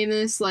be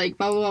famous, like,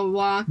 blah, blah,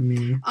 blah, blah, blah.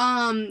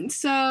 Me.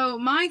 So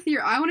my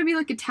theory, I want to be,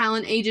 like, a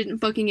talent agent,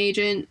 booking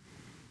agent.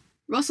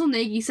 Russell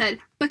Nagy said,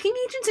 booking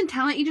agents and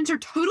talent agents are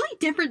totally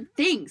different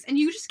things, and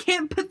you just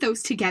can't put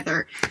those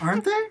together.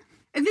 Aren't they?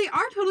 They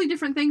are totally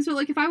different things, but,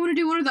 like, if I want to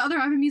do one or the other,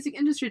 I have a music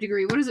industry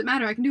degree. What does it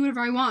matter? I can do whatever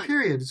I want.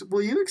 Period.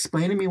 Will you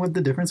explain to me what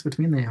the difference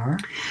between they are?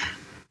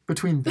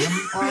 Between them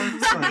are?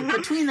 Sorry,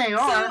 between they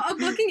are. So, a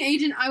booking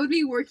agent, I would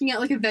be working at,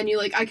 like, a venue.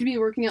 Like, I could be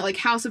working at, like,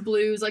 House of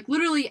Blues, like,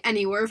 literally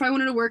anywhere. If I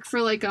wanted to work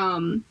for, like,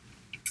 I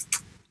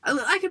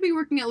could be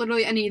working at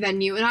literally any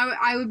venue, and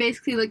I would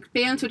basically, like,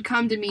 bands would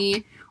come to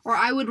me, or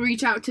I would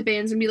reach out to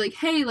bands and be like,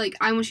 hey, like,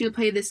 I want you to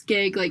play this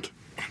gig, like...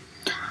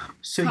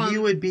 So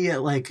you would be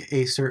at, like,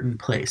 a certain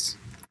place.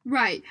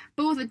 Right.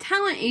 But with a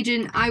talent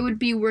agent, I would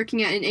be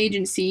working at an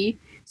agency.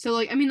 So,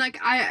 like, I mean, like,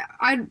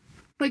 I'd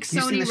like, Sony...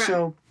 You seen the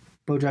show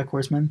BoJack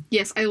Horseman?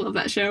 Yes, I love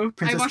that show.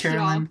 Princess I watched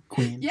Carolyn, it all.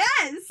 Queen.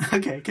 Yes!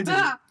 Okay,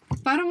 continue.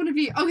 But I don't want to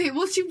be... Okay,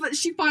 well,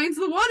 she finds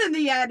the one in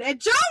the end. And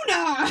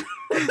Jonah!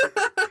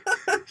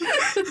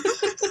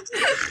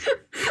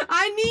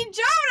 I need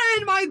Jonah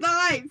in my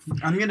life!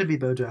 I'm going to be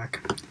BoJack.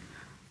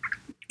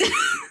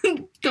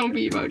 Don't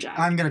be BoJack.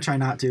 I'm going to try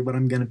not to, but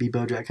I'm going to be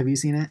BoJack. Have you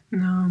seen it?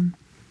 No.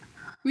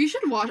 We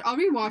should watch... I'll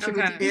rewatch it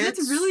with you.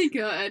 It's really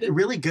good.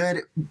 Really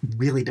good.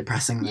 Really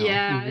depressing, though.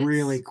 Yeah.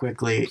 Really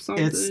quickly.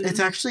 It's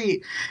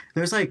actually...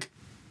 There's, like...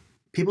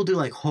 People do,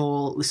 like,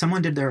 whole...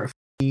 Someone did their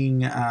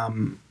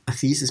a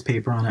thesis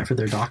paper on it for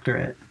their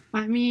doctorate.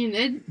 I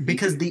mean,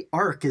 because the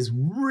arc is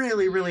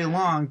really, really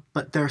long,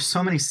 but there are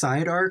so many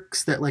side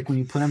arcs that, like, when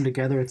you put them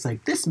together, it's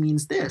like, this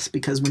means this,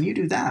 because when you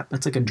do that,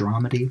 that's like a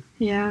dramedy.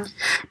 Yeah.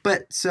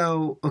 But,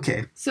 so,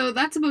 okay. So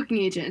that's a booking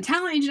agent. A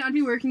talent agent, I'd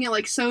be working at,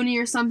 like, Sony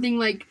or something,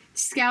 like,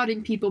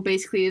 scouting people,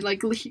 basically.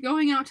 Like,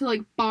 going out to,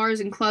 like, bars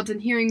and clubs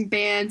and hearing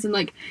bands and,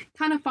 like,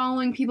 kind of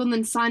following people and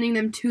then signing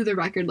them to the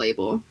record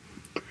label.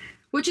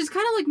 Which is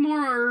kind of, like,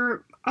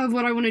 more of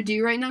what I want to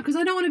do right now, because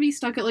I don't want to be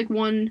stuck at, like,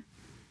 one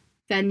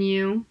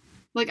venue.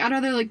 Like, I'd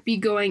rather, like, be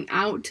going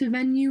out to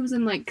venues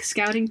and, like,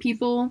 scouting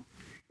people.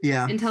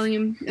 Yeah. And telling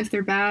them if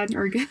they're bad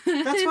or good.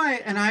 That's why,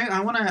 and I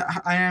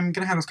am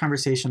going to have this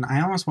conversation.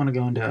 I almost want to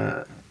go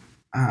into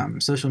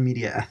social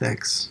media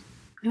ethics.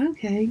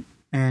 Okay.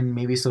 And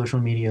maybe social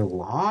media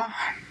law.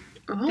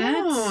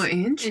 Oh, that's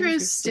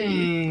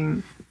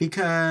interesting.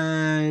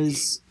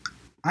 Because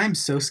I'm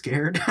so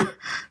scared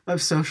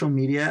of social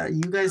media.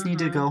 You guys need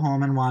to go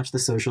home and watch The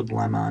Social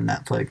Dilemma on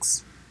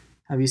Netflix.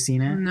 Have you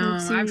seen it? No,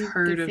 I've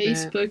heard of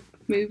Facebook it.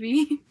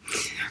 Movie.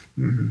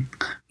 Mm-hmm.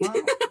 Well,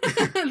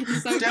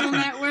 the Social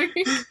Network.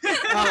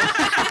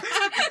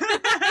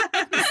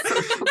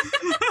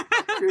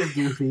 You're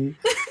goofy.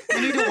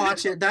 You need to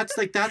watch it. That's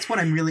what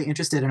I'm really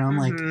interested in. I'm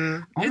like,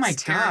 oh my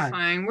it's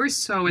terrifying. God. We're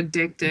so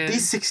addicted.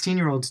 These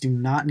 16-year-olds do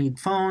not need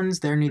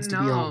phones. There needs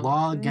to be a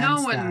law against that.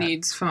 No one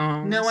needs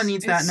phones. No one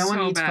needs that. No one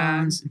needs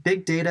bad. phones.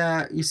 Big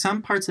data,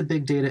 some parts of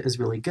big data is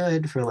really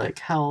good for, like,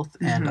 health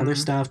and other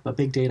stuff, but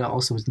big data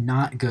also is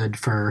not good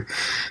for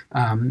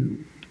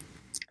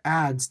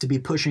ads to be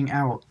pushing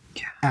out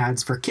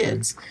ads for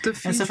kids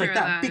and stuff like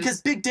that. Because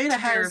big data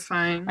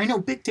terrifying. I know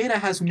big data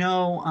has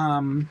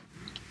no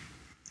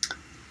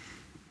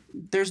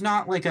there's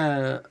not like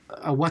a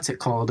what's it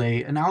called,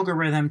 an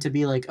algorithm to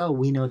be like, oh,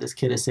 we know this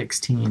kid is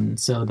 16,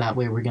 so that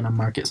way we're going to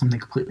market something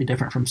completely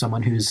different from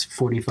someone who's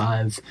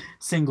 45,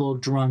 single,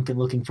 drunk, and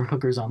looking for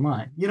hookers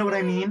online. You know what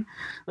I mean?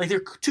 Like,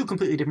 they're two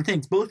completely different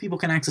things. Both people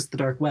can access the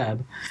dark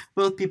web.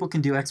 Both people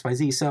can do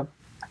XYZ. So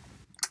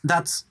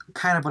that's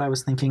kind of what I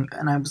was thinking.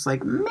 And I was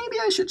like, maybe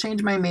I should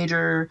change my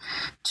major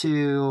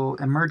to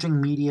emerging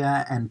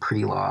media and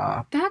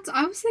pre-law.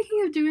 I was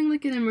thinking of doing,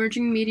 like, an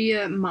emerging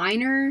media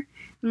minor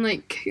and,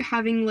 like,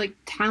 having, like,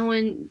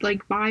 talent,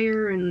 like,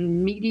 buyer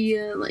and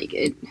media, like,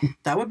 it...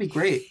 That would be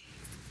great.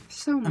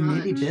 So much. And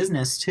maybe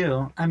business,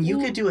 too. I mean, you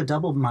could do a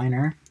double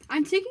minor.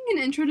 I'm taking an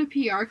intro to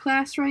PR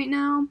class right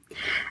now,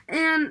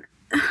 and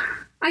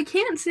I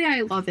can't say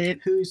I love it.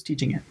 Who's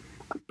teaching it?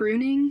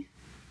 Bruning.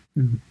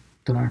 Don't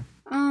know.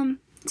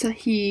 It's a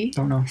he.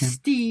 Don't know him.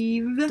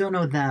 Steve. Don't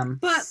know them.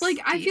 But, like,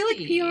 I feel like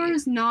PR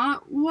is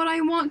not what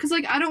I want, because,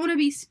 like, I don't want to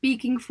be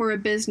speaking for a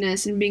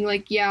business and being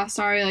like, yeah,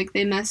 sorry, like,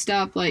 they messed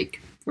up, like,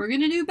 we're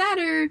gonna do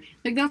better.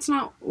 Like, that's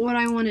not what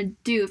I want to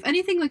do. If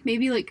anything, like,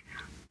 maybe, like,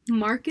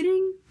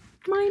 marketing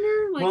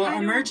minor? Like, well,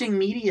 emerging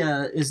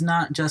media is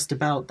not just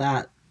about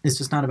that. It's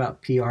just not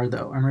about PR,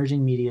 though.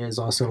 Emerging media is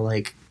also,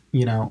 like,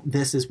 you know,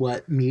 this is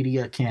what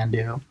media can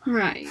do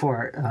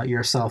for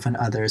yourself and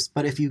others.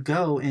 But if you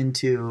go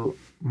into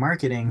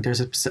marketing,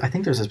 I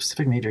think there's a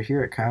specific major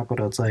here at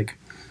Capital. It's like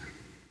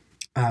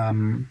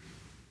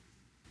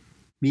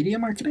media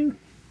marketing?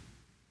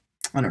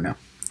 I don't know.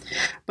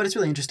 But it's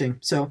really interesting.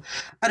 So,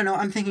 I don't know.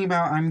 I'm thinking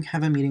about, I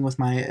have a meeting with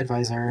my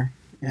advisor.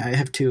 Yeah, I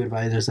have two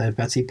advisors. I have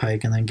Betsy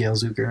Pike and then Gail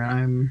Zucker.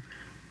 And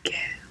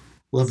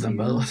love them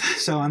both.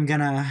 So I'm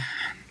going to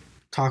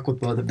talk with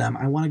both of them.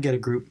 I want to get a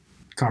group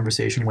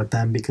conversation with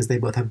them because they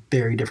both have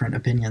very different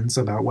opinions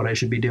about what I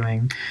should be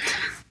doing.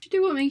 You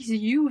do what makes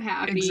you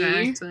happy.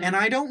 Exactly. And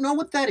I don't know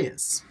what that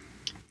is.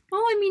 Well,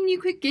 I mean, you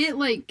could get,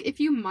 like, if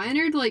you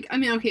minored, like, I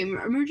mean, okay,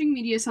 emerging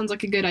media sounds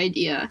like a good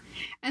idea.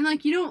 And,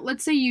 like, you don't,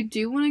 let's say you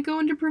do want to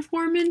go into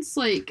performance,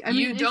 like, I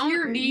mean, you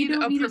don't need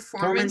a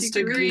performance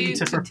degree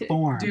to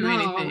perform. Do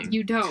anything.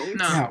 You don't.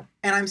 No.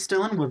 And I'm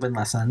still in women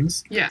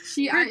lessons. Yeah.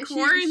 She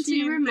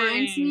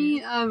reminds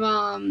me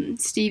of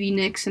Stevie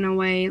Nicks in a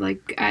way.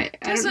 Like,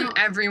 Doesn't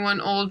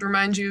everyone old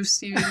remind you of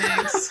Stevie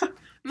Nicks?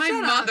 My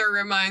mother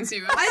reminds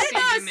you of I Stevie did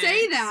not Nicks.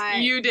 say that.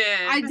 You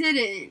did. I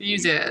didn't. You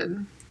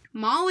did.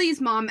 Molly's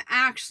mom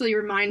actually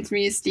reminds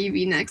me of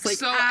Stevie Nicks. Like,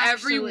 so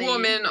actually. every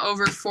woman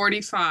over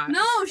 45.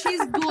 No,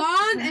 she's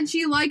blonde and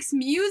she likes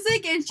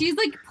music and she's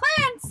like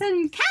plants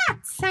and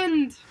cats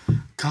and...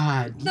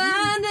 God.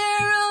 Thunder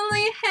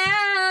only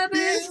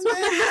happens.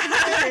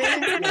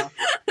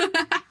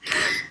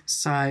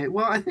 Sigh.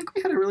 Well, I think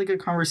we had a really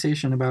good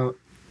conversation about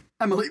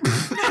Emily.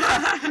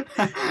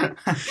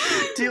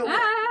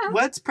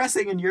 What's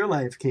pressing in your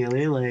life,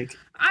 Kayleigh? Like,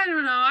 I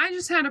don't know. I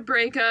just had a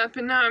breakup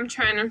and now I'm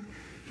trying to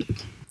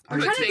I'm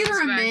put trying to get things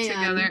her a back man.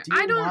 together.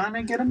 Do you want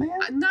to get a man?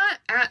 Not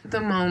at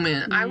the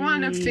moment. I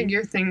want to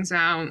figure things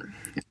out.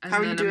 How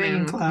are you doing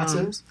in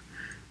classes?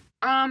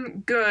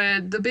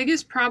 Good. The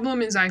biggest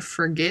problem is I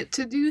forget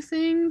to do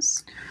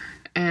things,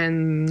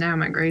 and now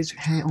my grades are...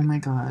 Hey, oh my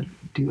god.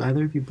 Do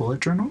either of you bullet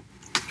journal?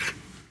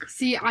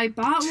 See, I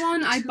bought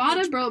one. I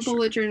bought a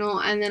bullet journal,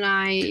 and then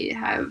I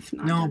have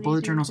not No, done bullet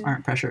anything journals with it.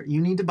 aren't pressure.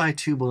 You need to buy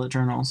 2 bullet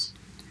journals.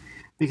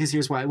 Because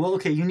here's why. Well,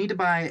 okay, you need to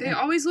buy... They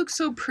always look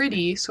so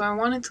pretty, so I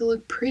want it to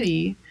look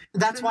pretty.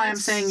 That's Then why I'm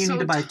that's saying you so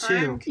need to buy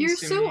 2. You're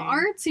so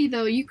artsy,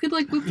 though. You could,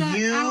 like, whip that out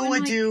You and,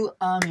 would like... do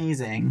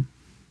amazing.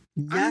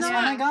 Yes, not-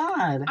 oh my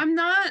god. I'm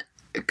not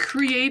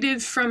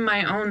creative from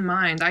my own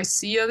mind. I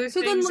see other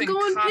So then things go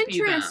on and copy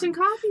Pinterest them. and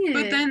copy it.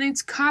 But then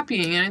it's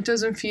copying, and it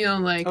doesn't feel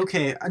like...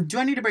 Okay, do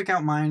I need to break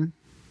out mine?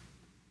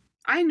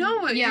 I know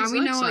what yours we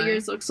know looks what like.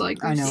 yours looks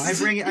like. I know. I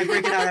break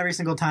it out every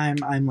single time.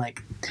 I'm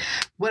like...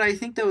 What I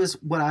think, though, is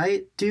what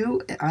I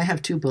do... I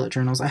have 2 bullet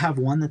journals. I have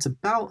one that's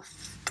about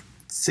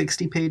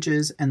 60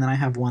 pages, and then I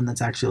have one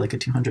that's actually like a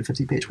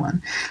 250-page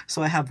one.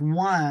 So I have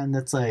one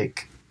that's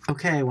like...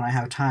 Okay, when I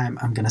have time,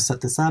 I'm going to set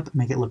this up,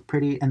 make it look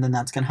pretty, and then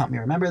that's going to help me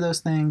remember those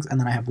things. And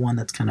then I have one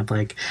that's kind of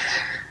like,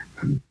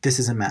 this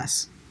is a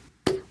mess.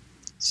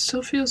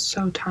 Still feels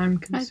so time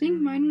consuming. I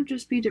think mine would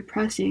just be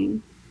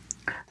depressing.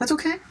 That's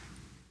okay.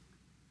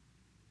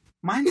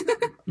 Mine,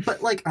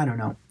 but like, I don't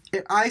know.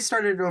 I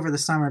started it over the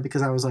summer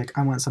because I was like,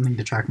 I want something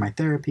to track my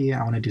therapy.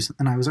 I want to do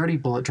something. And I was already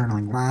bullet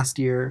journaling last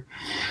year.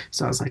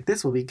 So I was like,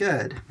 this will be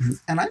good.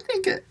 And I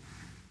think it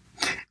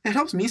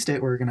helps me stay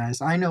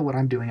organized. I know what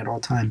I'm doing at all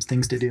times,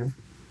 things to do.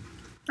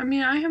 I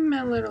mean, I have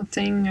my little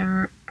thing,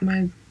 or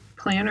my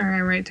planner.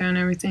 I write down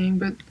everything,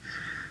 but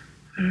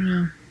I don't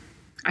know.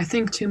 I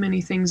think too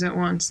many things at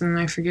once, and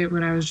I forget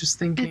what I was just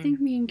thinking. I think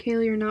me and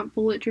Kayleigh are not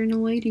bullet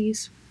journal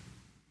ladies.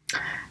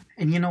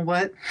 And you know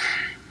what?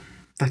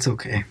 That's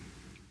okay.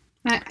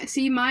 I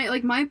see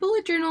my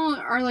bullet journal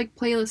are like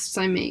playlists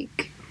I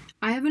make.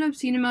 I have an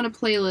obscene amount of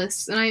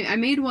playlists, and I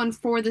made one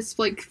for this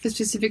like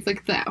specific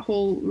like that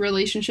whole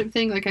relationship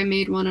thing. Like I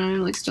made one, and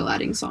I'm like still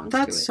adding songs.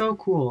 That's to it. so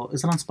cool.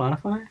 Is it on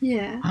Spotify?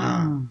 Yeah.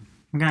 I'm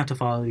gonna have to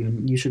follow you.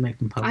 You should make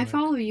them public. I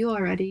follow you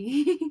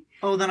already.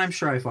 Oh, then I'm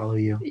sure I follow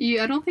you.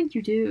 I don't think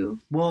you do.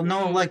 Well,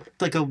 no,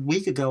 like a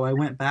week ago, I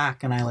went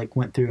back and I like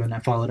went through and I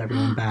followed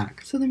everyone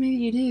back. So then maybe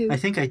you do. I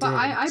think I did. But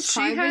I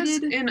She has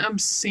privated. an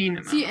obscene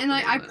amount. See, and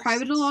like I of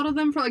privated a lists. lot of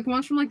them for like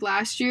ones from like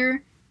last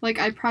year. Like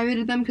I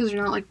privated them because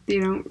they're not like they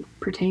don't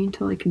pertain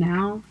to like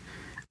now.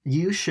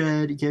 You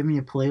should give me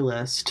a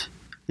playlist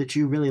that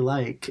you really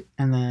like,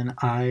 and then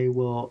I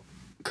will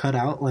cut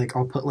out like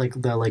I'll put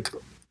like the Like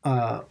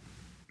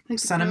the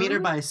centimeter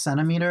code? by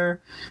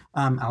centimeter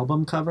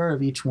album cover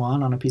of each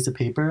one on a piece of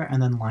paper,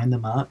 and then line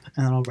them up,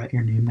 and then I'll write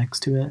your name next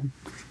to it, and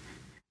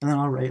then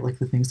I'll write like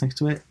the things next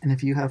to it. And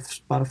if you have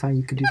Spotify,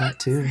 you could do that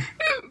too.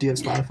 Do you have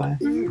Spotify?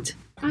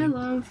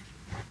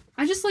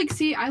 I just like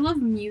I love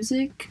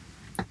music.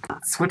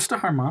 Switch to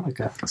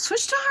harmonica.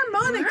 Switch to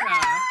harmonica.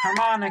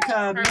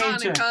 Harmonica major,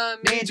 Harmonica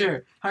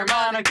major,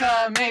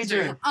 harmonica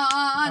major.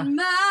 On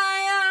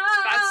my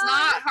own. That's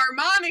not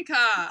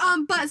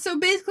harmonica. But so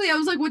basically I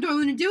was like, what do I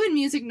want to do in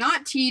music?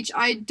 Not teach.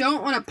 I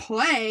don't want to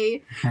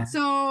play. Yeah.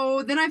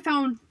 So then I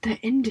found the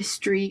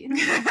industry. And I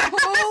was like,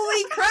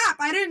 holy crap,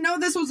 I didn't know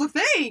this was a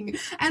thing.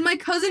 And my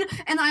cousin,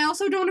 and I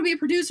also don't want to be a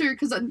producer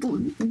because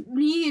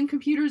me and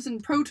computers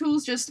and Pro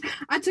Tools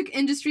I took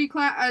industry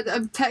class,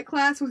 a tech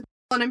class with,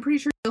 and I'm pretty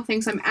sure Neil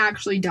thinks I'm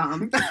actually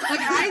dumb. Like,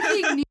 I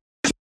think Neil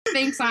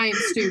thinks I am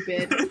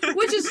stupid,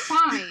 which is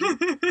fine.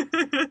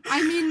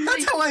 I mean,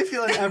 That's how I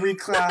feel in every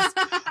class.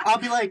 I'll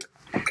be like,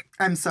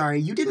 I'm sorry,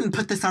 you didn't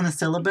put this on the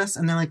syllabus.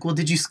 And they're like, well,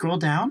 did you scroll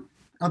down?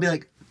 I'll be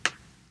like,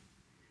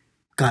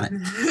 got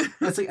it.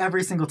 That's like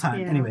every single time.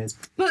 Yeah. Anyways.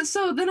 But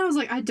so then I was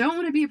like, I don't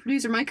want to be a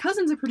producer. My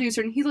cousin's a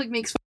producer, and he like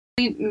makes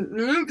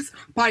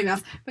potty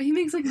mouth, but he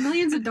makes like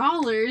millions of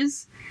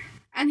dollars,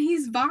 and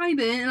he's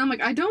vibing. And I'm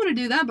like, I don't want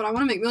to do that, but I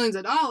want to make millions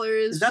of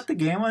dollars. Is that the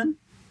gay one?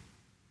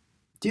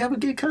 Do you have a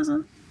gay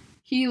cousin?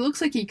 He looks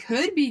like he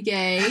could be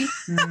gay,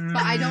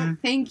 but I don't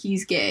think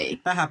he's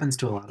gay. That happens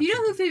to a lot of Do you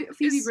know who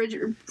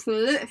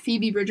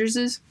Phoebe Bridgers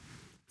is?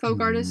 Folk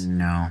artist?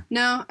 No.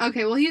 No?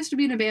 Okay, well, he used to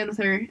be in a band with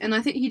her, and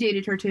I think he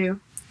dated her too.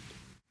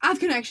 I have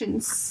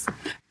connections.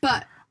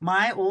 But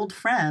My old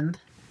friend,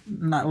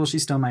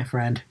 she's still my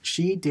friend,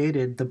 she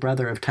dated the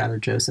brother of Tyler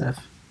Joseph.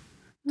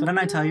 Didn't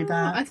I tell you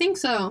that? I think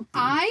so.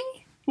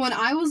 When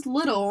I was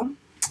little,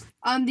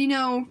 do you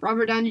know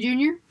Robert Downey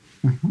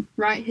Jr.? Mhm.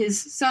 Right,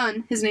 his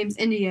son, his name's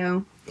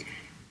Indio.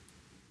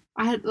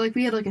 We had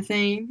like a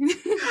thing.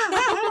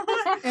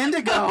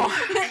 Indigo.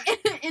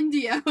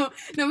 Indio.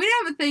 No, we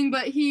didn't have a thing,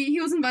 but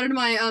he was invited to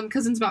my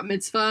cousin's bat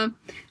mitzvah.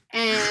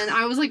 And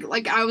I was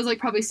like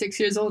probably 6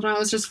 years old, and I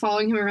was just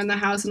following him around the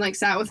house and like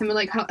sat with him and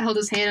like held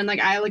his hand, and like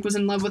I like was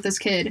in love with this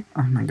kid.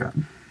 Oh my god.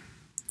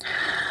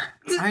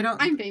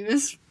 I'm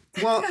famous.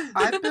 Well,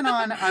 I've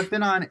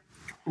been on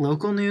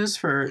local news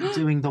for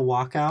doing the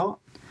walkout,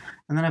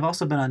 and then I've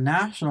also been on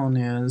national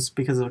news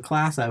because of a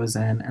class I was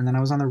in, and then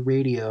I was on the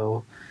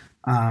radio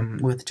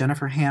with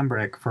Jennifer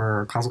Hambrick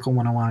for Classical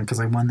 101 because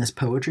I won this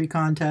poetry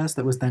contest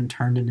that was then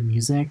turned into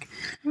music.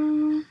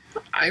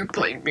 I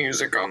played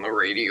music on the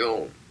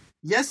radio.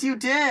 Yes, you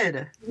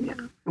did. Yeah.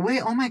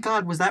 Wait, oh my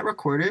God, was that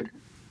recorded?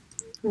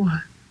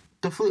 What?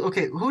 The flute.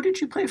 Okay, who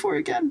did you play for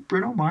again?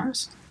 Bruno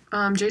Mars?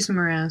 Jason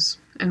Mraz,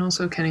 and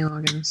also Kenny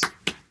Loggins.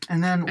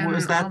 And then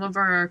was that all of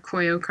our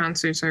Koyo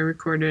concerts I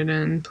recorded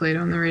and played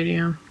on the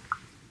radio.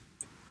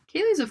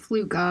 Kayleigh's a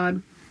flute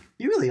god.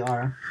 You really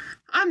are.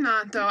 I'm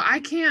not, though. I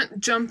can't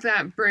jump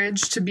that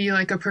bridge to be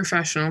like a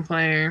professional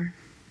player.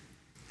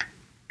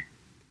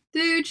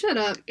 Dude, shut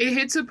up. It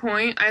hits a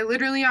point. I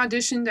literally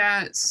auditioned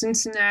at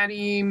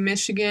Cincinnati,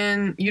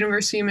 Michigan,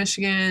 University of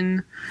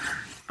Michigan.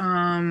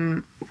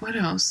 What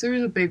else? There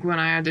was a big one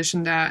I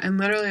auditioned at, and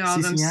literally all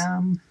of them.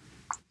 CCM.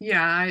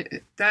 Yeah,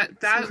 that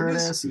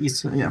Curtis,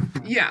 was. yeah.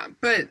 Yeah,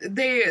 but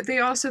they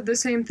all said the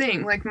same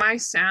thing. Like, my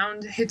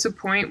sound hits a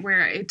point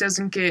where it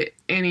doesn't get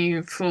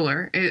any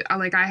fuller.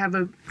 I have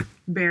a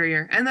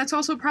barrier, and that's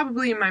also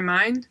probably in my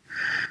mind.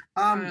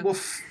 Well,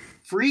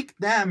 freak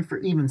them for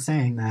even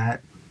saying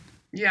that.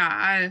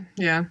 Yeah,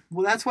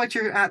 Well, that's what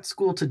you're at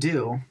school to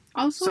do.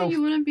 Also,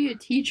 you want to be a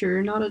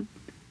teacher, not a...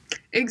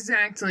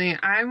 Exactly.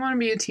 I want to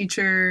be a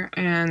teacher,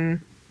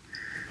 and...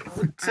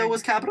 So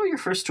was Capital your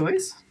first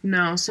choice?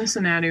 No,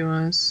 Cincinnati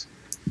was.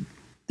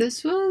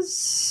 This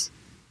was,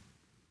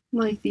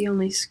 like, the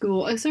only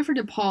school, except for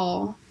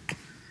DePaul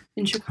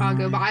in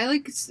Chicago. But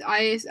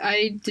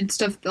I did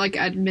stuff, like,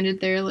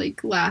 admitted there,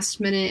 like, last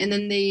minute, and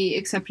then they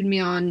accepted me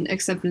on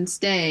acceptance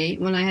day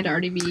when I had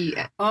already be...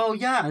 Oh,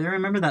 yeah, I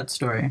remember that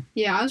story.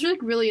 Yeah, I was,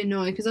 like, really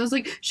annoyed, because I was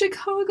like,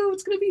 Chicago,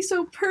 it's gonna be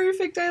so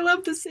perfect. I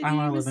love the city. I'm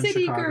a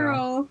city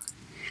girl.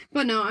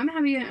 But no, I'm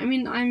happy. I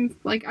mean, I'm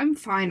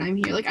fine. I'm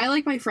here. Like, I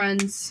like my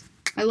friends.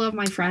 I love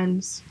my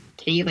friends.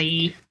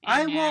 Kayleigh.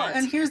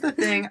 And here's the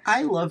thing.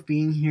 I love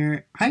being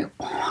here. I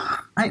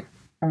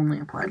only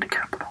applied to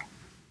Capital.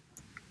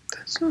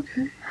 That's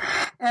okay.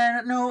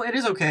 And no, it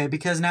is okay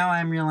because now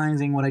I'm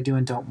realizing what I do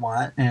and don't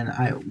want, and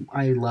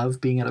I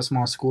love being at a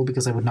small school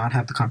because I would not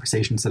have the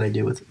conversations that I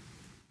do with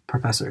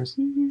professors.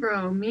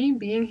 Bro, me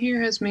being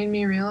here has made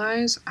me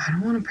realize I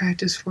don't want to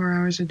practice 4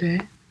 hours a day.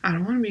 I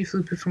don't want to be a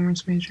flute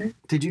performance major.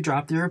 Did you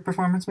drop your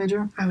performance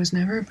major? I was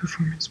never a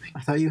performance major.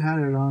 I thought you had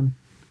it on.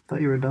 I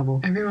thought you were a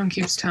double. Everyone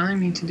keeps telling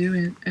me to do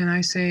it, and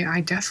I say,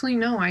 I definitely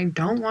know I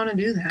don't want to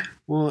do that.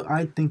 Well,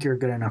 I think you're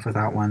good enough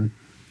without one.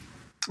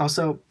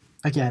 Also,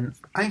 again,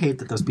 I hate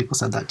that those people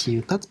said that to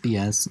you. That's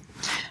BS.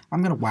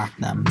 I'm going to whack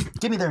them.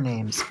 Give me their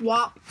names.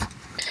 Whop.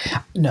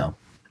 No.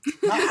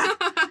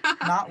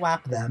 Not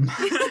whap them.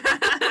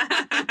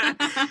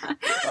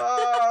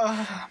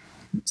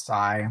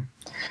 Sigh.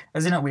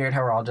 Isn't it weird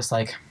how we're all just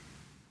like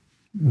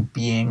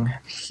being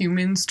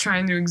humans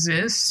trying to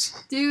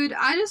exist? Dude,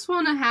 I just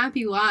want a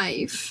happy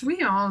life.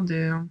 We all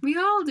do. We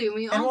all do.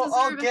 And we'll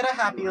all get a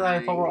happy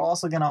life, but we're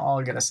also gonna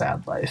all get a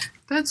sad life.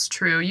 That's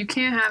true. You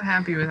can't have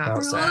happy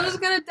without sad. We're all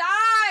just gonna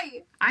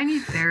die. I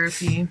need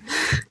therapy.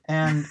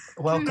 And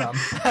welcome.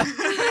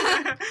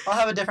 I'll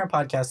have a different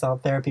podcast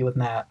called Therapy with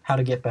Nat. How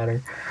to get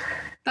better.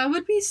 That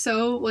would be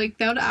so, like,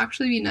 that would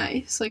actually be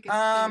nice. Like a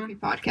therapy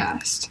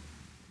podcast.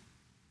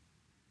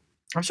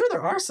 I'm sure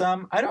there are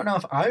some. I don't know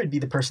if I would be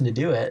the person to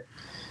do it.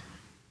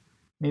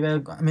 Maybe.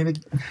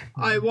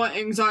 I want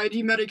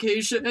anxiety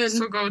medication.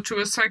 So go to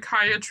a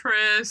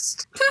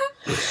psychiatrist.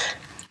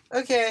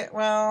 Okay,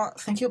 well,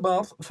 thank you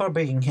both for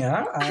being here.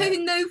 No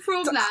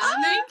problem.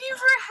 Thank you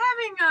for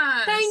having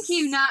us. Thank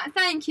you, Nat.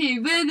 Thank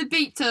you. We're the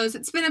Beatles.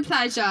 It's been a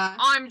pleasure.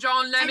 I'm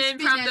John Lemon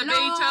from the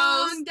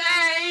Beatles.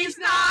 Day's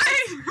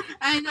night.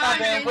 And I've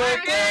been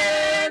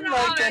working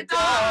like a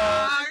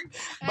dog.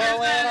 But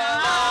when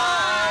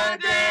I'm on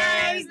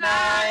day's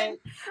night,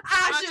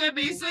 I should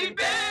be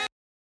sleeping.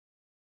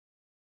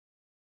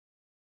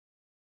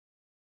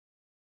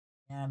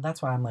 And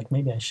that's why I'm like,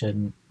 maybe I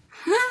shouldn't.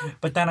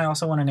 But then I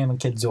also want to name a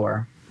kid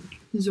Zor.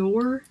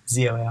 Zor?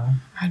 Z-O-R.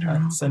 I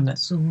don't know.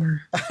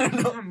 Zor. I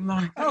don't know. I'm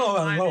not I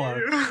don't know about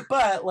Zor.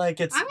 But like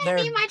it's. I'm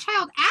gonna name my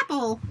child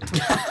Apple.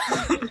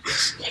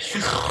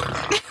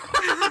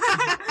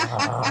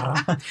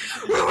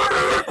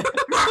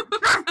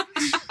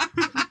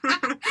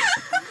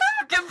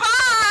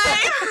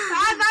 Goodbye.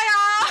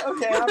 Bye.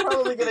 Okay, I'm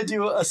probably gonna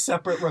do a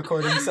separate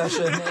recording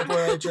session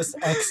where I just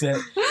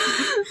exit.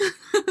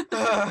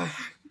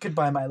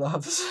 Goodbye, my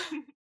loves.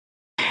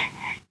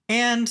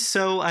 And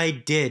so I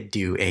did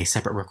do a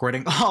separate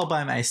recording all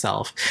by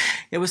myself.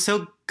 It was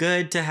so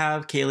good to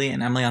have Kayleigh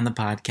and Emily on the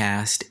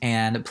podcast.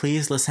 And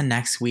please listen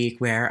next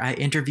week where I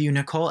interview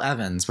Nicole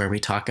Evans, where we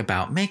talk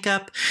about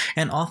makeup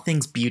and all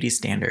things beauty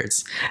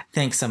standards.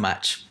 Thanks so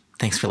much.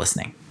 Thanks for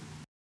listening.